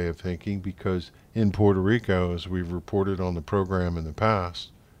my way of thinking, because in Puerto Rico, as we've reported on the program in the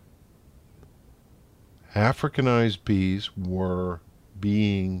past, Africanized bees were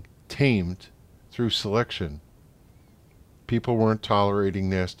being tamed through selection. People weren't tolerating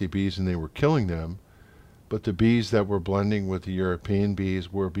nasty bees and they were killing them, but the bees that were blending with the European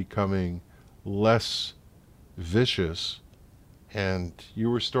bees were becoming less vicious, and you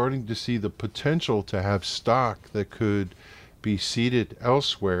were starting to see the potential to have stock that could be seeded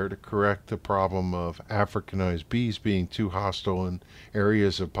elsewhere to correct the problem of Africanized bees being too hostile in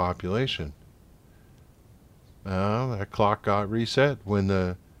areas of population. That clock got reset when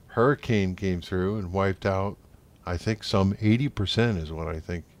the hurricane came through and wiped out, I think, some 80% is what I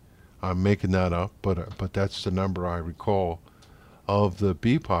think. I'm making that up, but that's the number I recall of the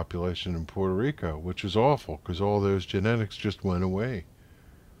bee population in Puerto Rico, which is awful because all those genetics just went away.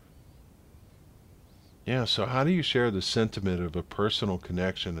 Yeah, so how do you share the sentiment of a personal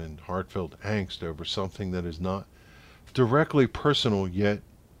connection and heartfelt angst over something that is not directly personal, yet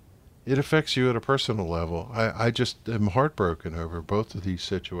it affects you at a personal level? I just am heartbroken over both of these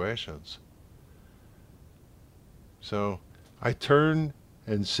situations. So I turn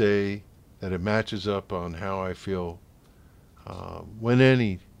and say that it matches up on how I feel when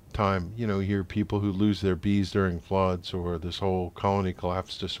any time, you hear people who lose their bees during floods or this whole colony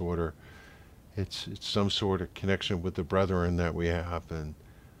collapse disorder. It's some sort of connection with the brethren that we have. And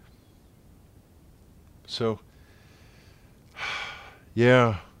so,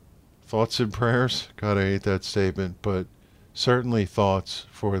 yeah, thoughts and prayers. God, I hate that statement, but certainly thoughts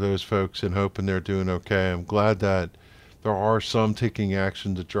for those folks and hoping they're doing okay. I'm glad that there are some taking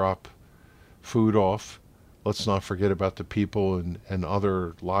action to drop food off. Let's not forget about the people and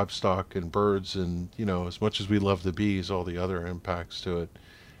other livestock and birds, and as much as we love the bees, all the other impacts to it.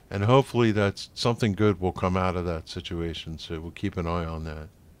 And hopefully that's something good will come out of that situation, so we'll keep an eye on that.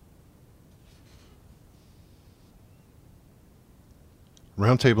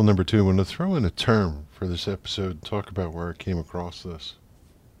 Roundtable number 2, I'm going to throw in a term for this episode and talk about where I came across this.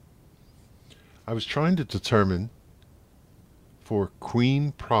 I was trying to determine for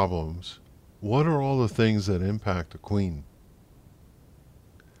queen problems, what are all the things that impact a queen?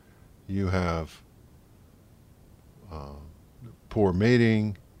 You have poor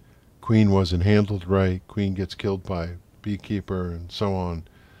mating, queen wasn't handled right, queen gets killed by beekeeper, and so on.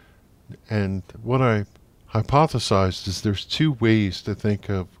 And what I hypothesized is there's 2 ways to think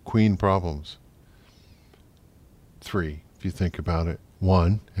of queen problems. 3, if you think about it.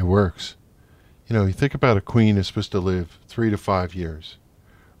 1, it works. You know, you think about a queen is supposed to live 3 to 5 years.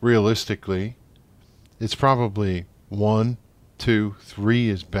 Realistically, it's probably 1, 2, 3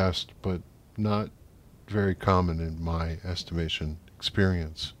 is best, but not very common in my estimation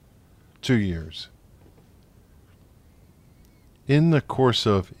experience. 2 years. In the course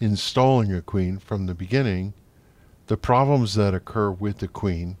of installing a queen from the beginning, the problems that occur with the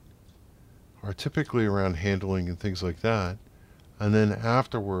queen are typically around handling and things like that. And then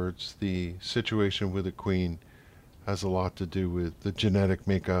afterwards, the situation with the queen has a lot to do with the genetic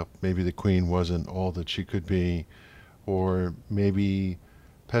makeup. Maybe the queen wasn't all that she could be, or maybe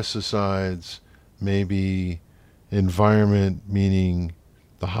pesticides, maybe environment, meaning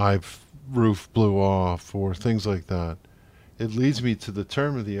the hive roof blew off, or things like that. It leads me to the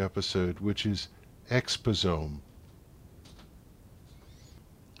term of the episode, which is exposome.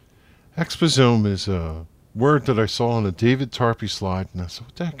 Exposome is a word that I saw on a David Tarpey slide, and I said,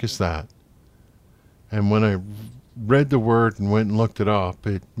 what the heck is that? And when I read the word and went and looked it up,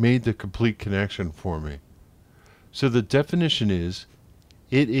 it made the complete connection for me. So the definition is,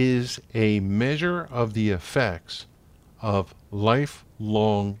 it is a measure of the effects of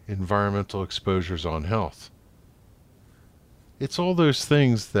lifelong environmental exposures on health. It's all those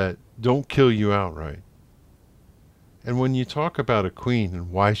things that don't kill you outright. And when you talk about a queen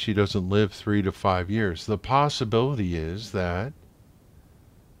and why she doesn't live 3 to 5 years, the possibility is that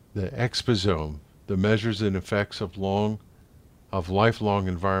the exposome, the measures and effects of lifelong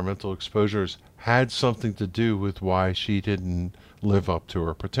environmental exposures, had something to do with why she didn't live up to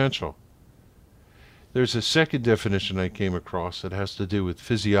her potential. There's a second definition I came across that has to do with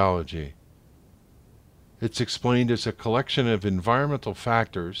physiology. It's explained as a collection of environmental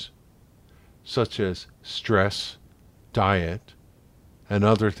factors such as stress, diet, and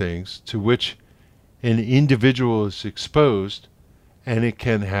other things to which an individual is exposed, and it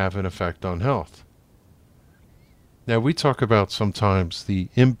can have an effect on health. Now, we talk about sometimes the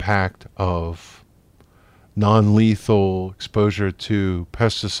impact of non-lethal exposure to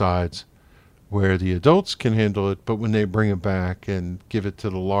pesticides where the adults can handle it, but when they bring it back and give it to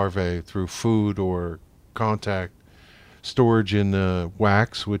the larvae through food or contact, storage in the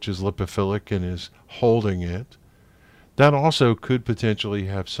wax, which is lipophilic and is holding it, that also could potentially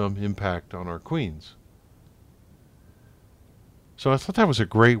have some impact on our queens. So I thought that was a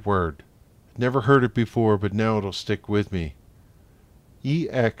great word. Never heard it before, but now it'll stick with me.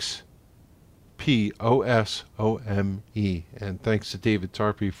 Exposome. And thanks to David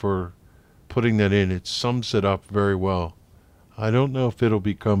Tarpey for putting that in. It sums it up very well. I don't know if it'll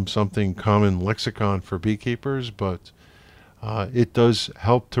become something common lexicon for beekeepers, but it does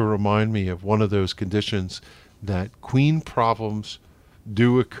help to remind me of one of those conditions that queen problems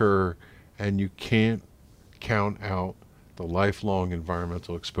do occur, and you can't count out the lifelong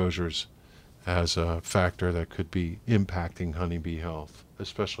environmental exposures as a factor that could be impacting honeybee health,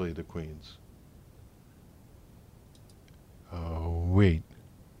 especially the queens. Oh, wait.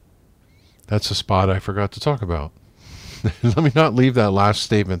 That's a spot I forgot to talk about. Let me not leave that last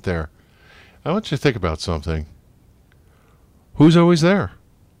statement there. I want you to think about something. Who's always there?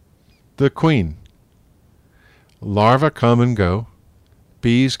 The queen. Larvae come and go.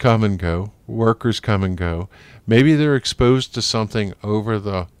 Bees come and go. Workers come and go. Maybe they're exposed to something over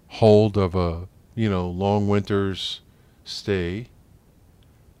the hold of a, long winter's stay.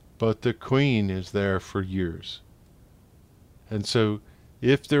 But the queen is there for years. And so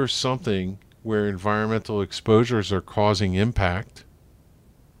if there's something where environmental exposures are causing impact,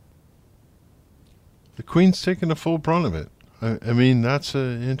 the queen's taking the full brunt of it. I mean, that's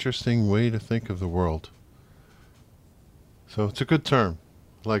an interesting way to think of the world. So it's a good term.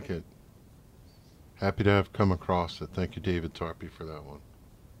 Like it. Happy to have come across it. Thank you, David Tarpey, for that one.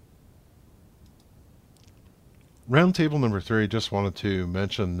 Roundtable number 3, just wanted to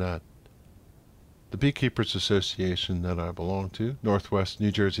mention that the Beekeepers Association that I belong to, Northwest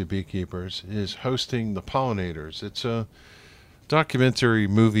New Jersey Beekeepers, is hosting the Pollinators. It's a documentary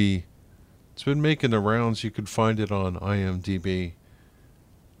movie. It's been making the rounds. You could find it on IMDb.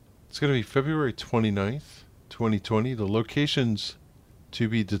 It's going to be February 29th, 2020. The location's to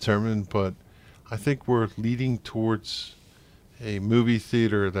be determined, but I think we're leading towards a movie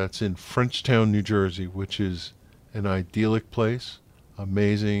theater that's in Frenchtown, New Jersey, which is an idyllic place,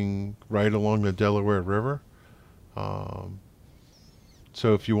 amazing, right along the Delaware River.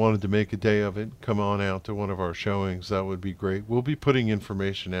 So if you wanted to make a day of it, come on out to one of our showings. That would be great. We'll be putting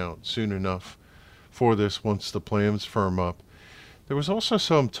information out soon enough for this once the plans firm up. There was also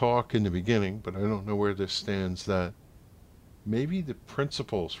some talk in the beginning, but I don't know where this stands, that maybe the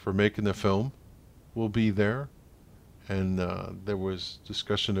principals for making the film will be there. And there was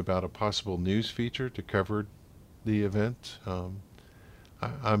discussion about a possible news feature to cover the event.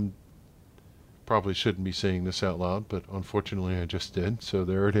 I'm probably shouldn't be saying this out loud, but unfortunately I just did, so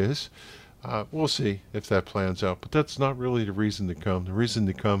there it is. We'll see if that plans out, but that's not really the reason to come. The reason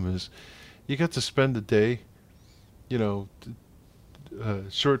to come is you get to spend a day, a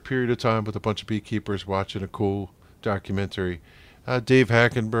short period of time with a bunch of beekeepers watching a cool documentary. Dave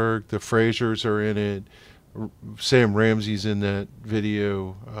Hackenberg, the Frasers are in it. Sam Ramsey's in that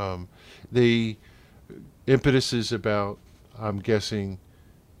video. The impetus is about, I'm guessing,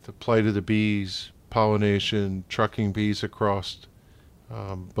 the plight of the bees, pollination, trucking bees across.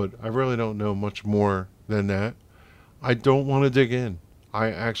 But I really don't know much more than that. I don't want to dig in.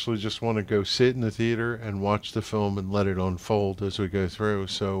 I actually just want to go sit in the theater and watch the film and let it unfold as we go through.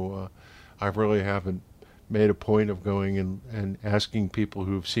 So I really haven't made a point of going and asking people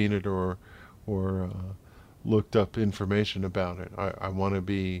who've seen it or looked up information about it. I want to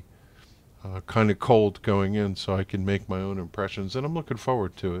be kind of cold going in so I can make my own impressions, and I'm looking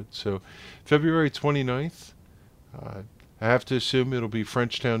forward to it. So February 29th, I have to assume it'll be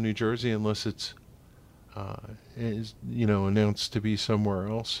Frenchtown, New Jersey, unless it's announced to be somewhere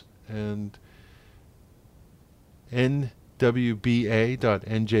else. And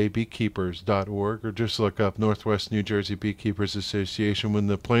nwba.njbeekeepers.org, or just look up Northwest New Jersey Beekeepers Association. When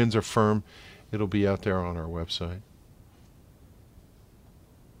the plans are firm, it'll be out there on our website.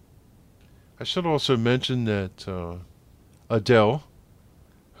 I should also mention that Adele,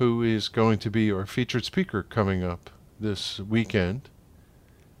 who is going to be our featured speaker coming up this weekend,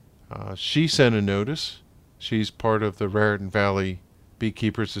 she sent a notice. She's part of the Raritan Valley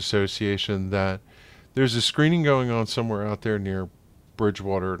Beekeepers Association, that there's a screening going on somewhere out there near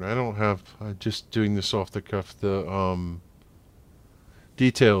Bridgewater, and I don't have, just doing this off the cuff, the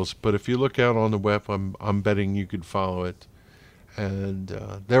details, but if you look out on the web, I'm betting you could follow it. And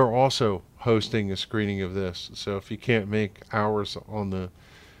they're also hosting a screening of this. So if you can't make ours on the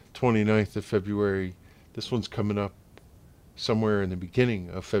 29th of February, this one's coming up somewhere in the beginning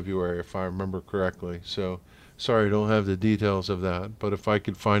of February, if I remember correctly. So sorry, I don't have the details of that, but if I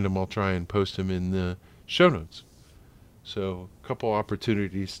could find them, I'll try and post them in the show notes. So a couple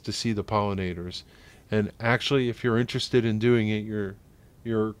opportunities to see the pollinators. And actually, if you're interested in doing it,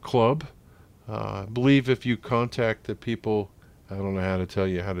 your club, I believe if you contact the people, I don't know how to tell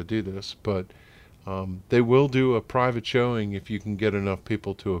you how to do this, but they will do a private showing if you can get enough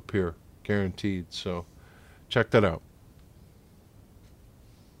people to appear, guaranteed. So check that out.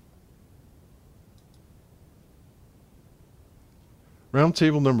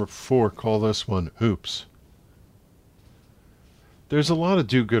 Roundtable number 4, call this one Oops. There's a lot of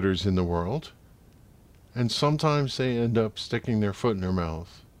do-gooders in the world, and sometimes they end up sticking their foot in their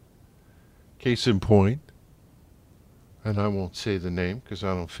mouth. Case in point, and I won't say the name because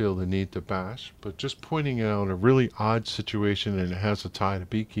I don't feel the need to bash, but just pointing out a really odd situation, and it has a tie to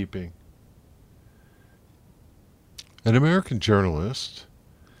beekeeping. An American journalist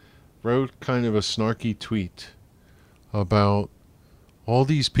wrote kind of a snarky tweet about all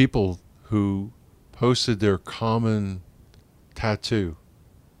these people who posted their common tattoo,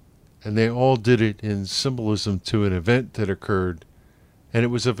 and they all did it in symbolism to an event that occurred, and it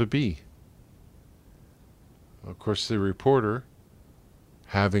was of a bee. Of course, the reporter,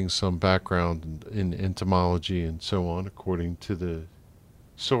 having some background in entomology and so on, according to the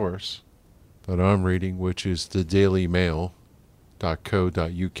source that I'm reading, which is the dailymail.co.uk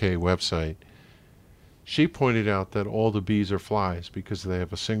website, she pointed out that all the bees are flies because they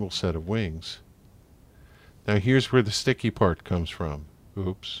have a single set of wings. Now here's where the sticky part comes from.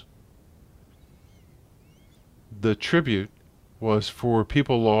 Oops. The tribute was for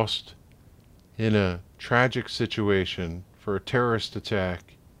people lost in a tragic situation for a terrorist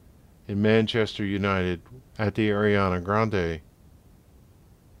attack in Manchester United at the Ariana Grande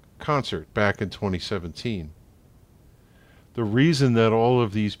concert back in 2017. The reason that all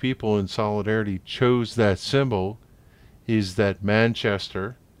of these people in solidarity chose that symbol is that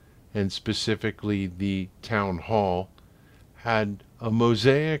Manchester, and specifically the town hall, had a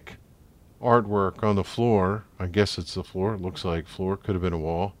mosaic artwork on the floor. I guess it's the floor. It looks like floor. Could have been a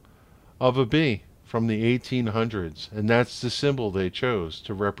wall. Of a bee from the 1800s. And that's the symbol they chose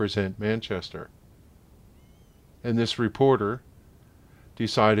to represent Manchester. And this reporter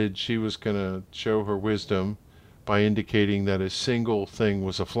decided she was going to show her wisdom by indicating that a single thing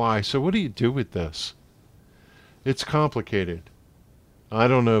was a fly. So what do you do with this? It's complicated. I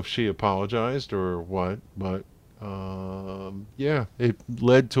don't know if she apologized or what, but yeah, it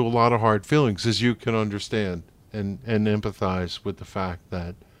led to a lot of hard feelings, as you can understand and empathize with the fact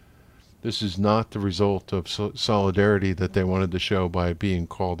that this is not the result of solidarity that they wanted to show by being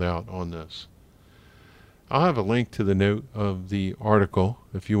called out on this. I'll have a link to the note of the article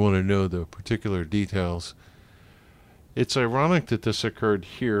if you want to know the particular details. It's ironic that this occurred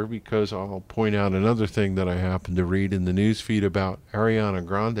here because I'll point out another thing that I happened to read in the news feed about Ariana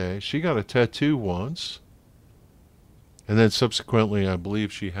Grande. She got a tattoo once, and then subsequently I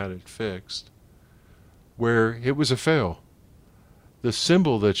believe she had it fixed, where it was a fail. The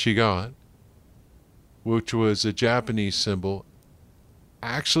symbol that she got, which was a Japanese symbol,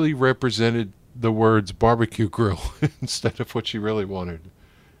 actually represented the words barbecue grill instead of what she really wanted.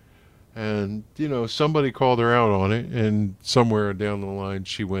 And, you know, somebody called her out on it, and somewhere down the line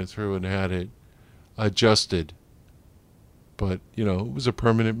she went through and had it adjusted. But, you know, it was a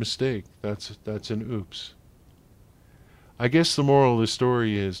permanent mistake. That's an oops. I guess the moral of the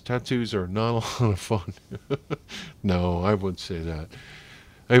story is tattoos are not a lot of fun. No, I wouldn't say that.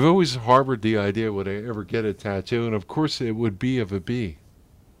 I've always harbored the idea, would I ever get a tattoo? And of course it would be of a bee.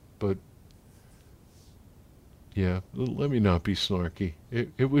 But, yeah, let me not be snarky.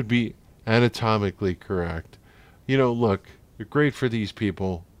 It would be anatomically correct. You know, look, great for these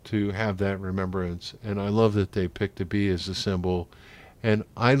people to have that remembrance. And I love that they picked a bee as a symbol. And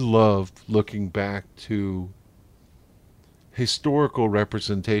I love looking back to historical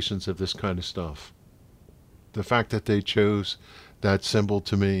representations of this kind of stuff. The fact that they chose that symbol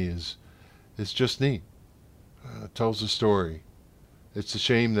to me is just neat. It tells a story. It's a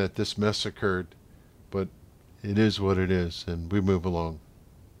shame that this mess occurred, but it is what it is, and we move along.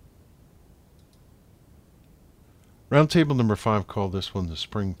 Roundtable number 5 called this one the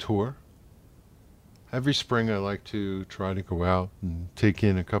Spring Tour. Every spring I like to try to go out and take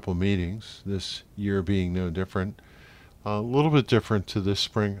in a couple meetings, this year being no different. A little bit different to this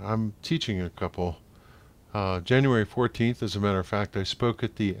spring. I'm teaching a couple. January 14th, as a matter of fact, I spoke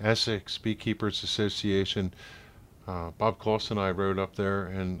at the Essex Beekeepers Association. Bob Kloss and I rode up there,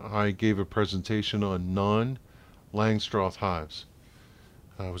 and I gave a presentation on non-Langstroth hives.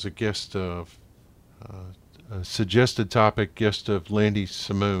 I was a guest of, a suggested topic guest of Landy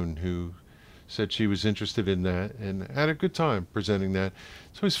Simone, who said she was interested in that, and had a good time presenting that.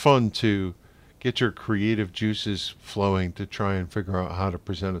 It's always fun to get your creative juices flowing to try and figure out how to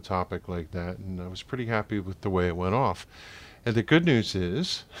present a topic like that, and I was pretty happy with the way it went off. And the good news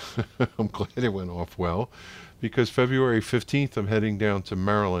is, I'm glad it went off well, because February 15th I'm heading down to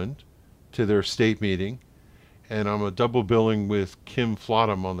Maryland to their state meeting, and I'm a double billing with Kim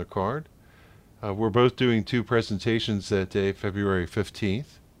Flottam on the card. We're both doing 2 presentations that day, February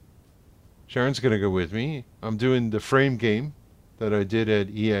 15th. Sharon's going to go with me. I'm doing the frame game that I did at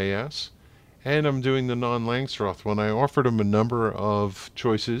EAS, and I'm doing the non-Langstroth one. I offered them a number of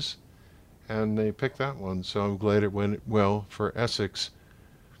choices, and they picked that one, so I'm glad it went well for Essex.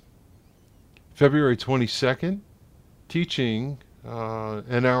 February 22nd, teaching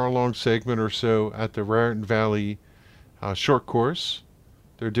an hour-long segment or so at the Raritan Valley short course.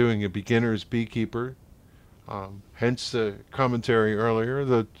 They're doing a beginner's beekeeper, hence the commentary earlier.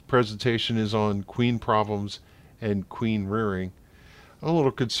 The presentation is on queen problems and queen rearing. I'm a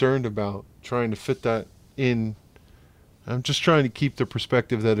little concerned about trying to fit that in. I'm just trying to keep the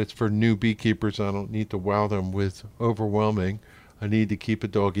perspective that it's for new beekeepers. I don't need to wow them with overwhelming. I need to keep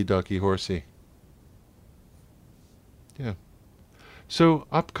it doggy, ducky, horsey. Yeah. So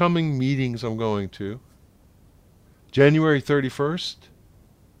upcoming meetings I'm going to. January 31st,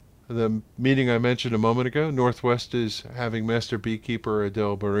 the meeting I mentioned a moment ago, Northwest is having Master Beekeeper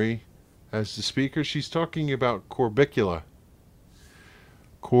Adele Barry as the speaker. She's talking about corbicula.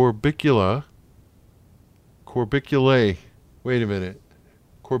 Corbiculae. Wait a minute.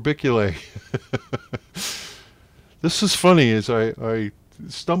 Corbiculae. This is funny, as I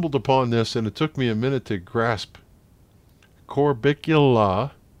stumbled upon this and it took me a minute to grasp.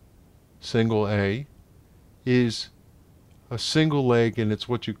 Corbicula, single A, is a single leg, and it's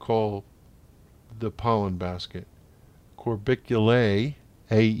what you call the pollen basket. Corbiculae,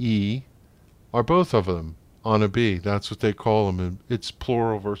 AE, are both of them on a bee. That's what they call them, and it's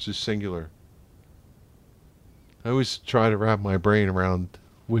plural versus singular. I always try to wrap my brain around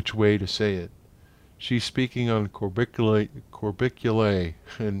which way to say it. She's speaking on corbiculae,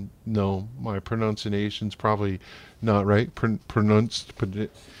 and no, my pronunciation's probably not right.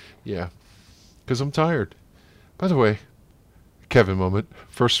 Yeah, because I'm tired. By the way, Kevin moment,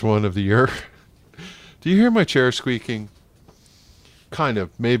 first one of the year. Do you hear my chair squeaking? Kind of.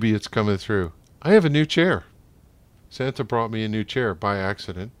 Maybe it's coming through. I have a new chair. Santa brought me a new chair by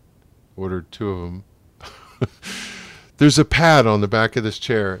accident. Ordered 2 of them. There's a pad on the back of this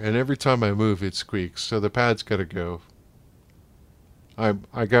chair, and every time I move, it squeaks. So the pad's got to go. I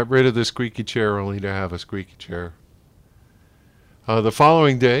got rid of the squeaky chair only to have a squeaky chair. The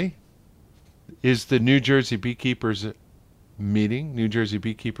following day is the New Jersey Beekeepers meeting, New Jersey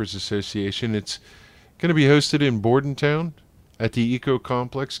Beekeepers Association. It's going to be hosted in Bordentown at the Eco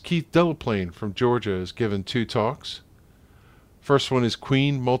Complex. Keith Delaplane from Georgia has given 2 talks. First one is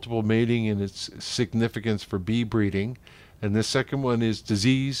Queen Multiple Mating and its significance for bee breeding. And the second one is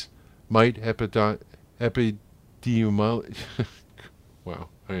Disease, Mite, Epidemiology. Wow,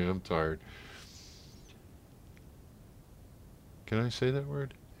 I am tired. Can I say that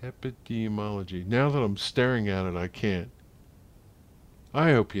word? Epidemiology. Now that I'm staring at it, I can't.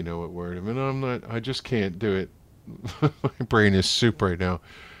 I hope you know what word. I mean, I just can't do it. My brain is soup right now.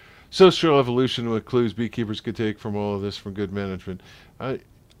 Social evolution, what clues beekeepers could take from all of this from good management.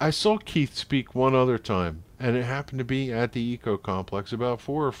 I saw Keith speak one other time, and it happened to be at the Eco Complex about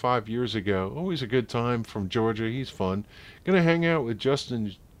 4 or 5 years ago. Always a good time from Georgia. He's fun. Gonna hang out with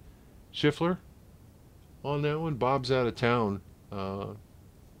Justin Schiffler on that one. Bob's out of town.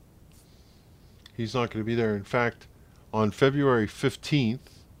 He's not going to be there. In fact, on February 15th,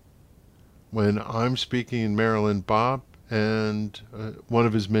 when I'm speaking in Maryland, Bob and one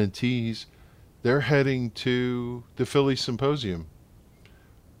of his mentees, they're heading to the Philly Symposium.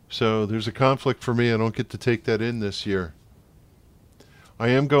 So there's a conflict for me. I don't get to take that in this year. I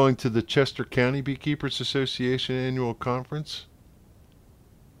am going to the Chester County Beekeepers Association annual conference.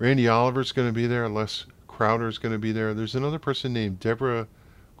 Randy Oliver's going to be there. Les Crowder's going to be there. There's another person named Deborah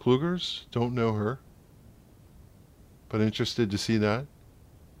Klugers. Don't know her, but interested to see that.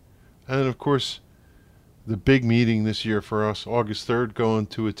 And then, of course, the big meeting this year for us, August 3rd, going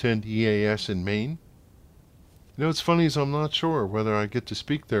to attend EAS in Maine. You know, what's funny is I'm not sure whether I get to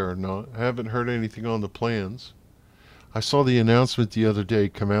speak there or not. I haven't heard anything on the plans. I saw the announcement the other day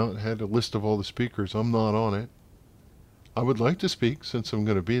come out and had a list of all the speakers. I'm not on it. I would like to speak since I'm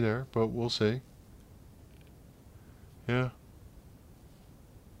going to be there, but we'll see. Yeah.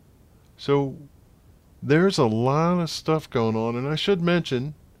 So there's a lot of stuff going on, and I should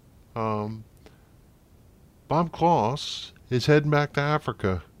mention Bob Kloss is heading back to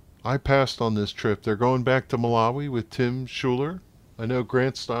Africa. I passed on this trip. They're going back to Malawi with Tim Schuler. I know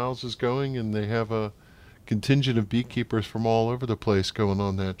Grant Stiles is going, and they have a contingent of beekeepers from all over the place going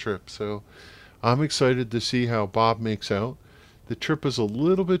on that trip. So I'm excited to see how Bob makes out. The trip is a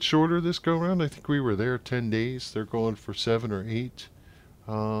little bit shorter this go round. I think we were there 10 days. They're going for 7 or 8.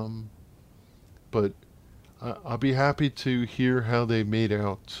 But I'll be happy to hear how they made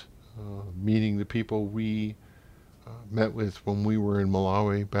out, meeting the people we met with when we were in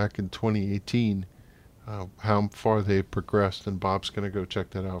Malawi back in 2018, how far they've progressed, and Bob's going to go check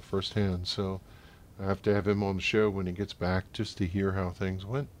that out firsthand. So I have to have him on the show when he gets back just to hear how things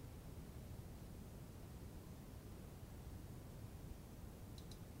went.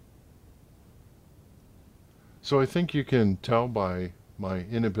 So I think you can tell by my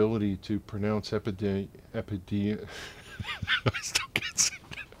inability to pronounce I still can't say it.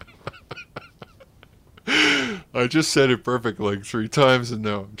 I just said it perfect like 3 times, and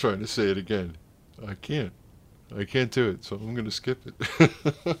now I'm trying to say it again. I can't do it, so I'm going to skip it.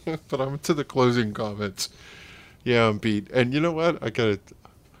 But I'm to the closing comments. Yeah, I'm beat. And you know what? I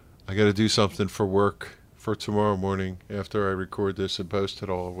gotta do something for work for tomorrow morning after I record this and post it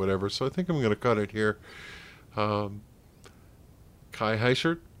all or whatever. So I think I'm going to cut it here. Kai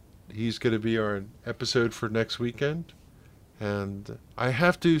Heischert, he's going to be our episode for next weekend. And I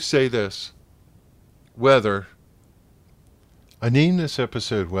have to say this. Weather. I named this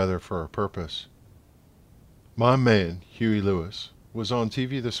episode Weather for a purpose. My man, Huey Lewis, was on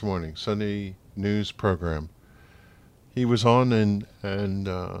TV this morning, Sunday news program. He was on, and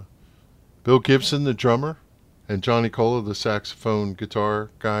Bill Gibson, the drummer, and Johnny Cola, the saxophone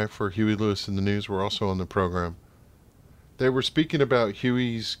guitar guy for Huey Lewis in the News, were also on the program. They were speaking about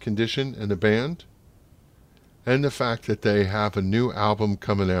Huey's condition and the band, and the fact that they have a new album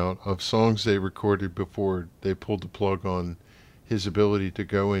coming out of songs they recorded before they pulled the plug on his ability to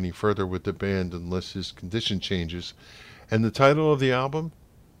go any further with the band unless his condition changes. And the title of the album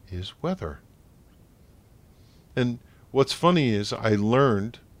is Weather. And What's funny is I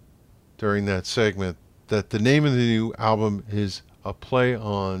learned during that segment that the name of the new album is a play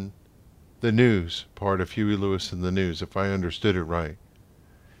on the News, part of Huey Lewis and the News, if I understood it right.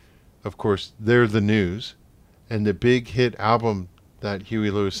 Of course, they're the News, and the big hit album that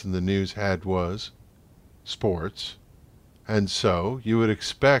Huey Lewis and the News had was Sports. And so you would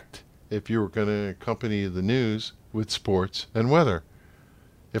expect, if you were going to accompany the news, with sports and weather.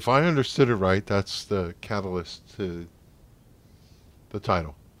 If I understood it right, that's the catalyst to the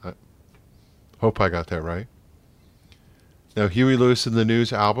title. I hope I got that right. Now, Huey Lewis and the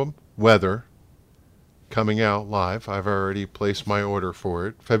News album, Weather, coming out live. I've already placed my order for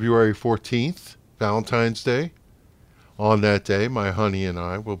it. February 14th, Valentine's Day. On that day, my honey and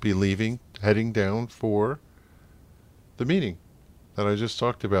I will be heading down for the meeting that I just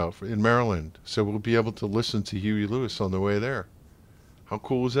talked about in Maryland. So we'll be able to listen to Huey Lewis on the way there. How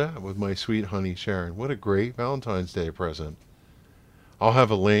cool is that with my sweet honey Sharon? What a great Valentine's Day present. I'll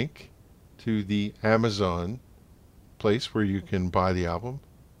have a link to the Amazon place where you can buy the album.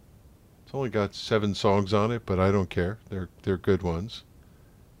 It's only got 7 songs on it, but I don't care. They're good ones.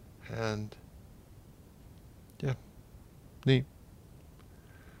 And yeah, neat.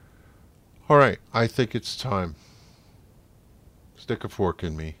 All right, I think it's time. Stick a fork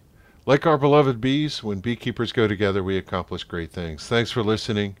in me. Like our beloved bees, when beekeepers go together, we accomplish great things. Thanks for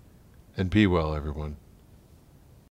listening, and be well, everyone.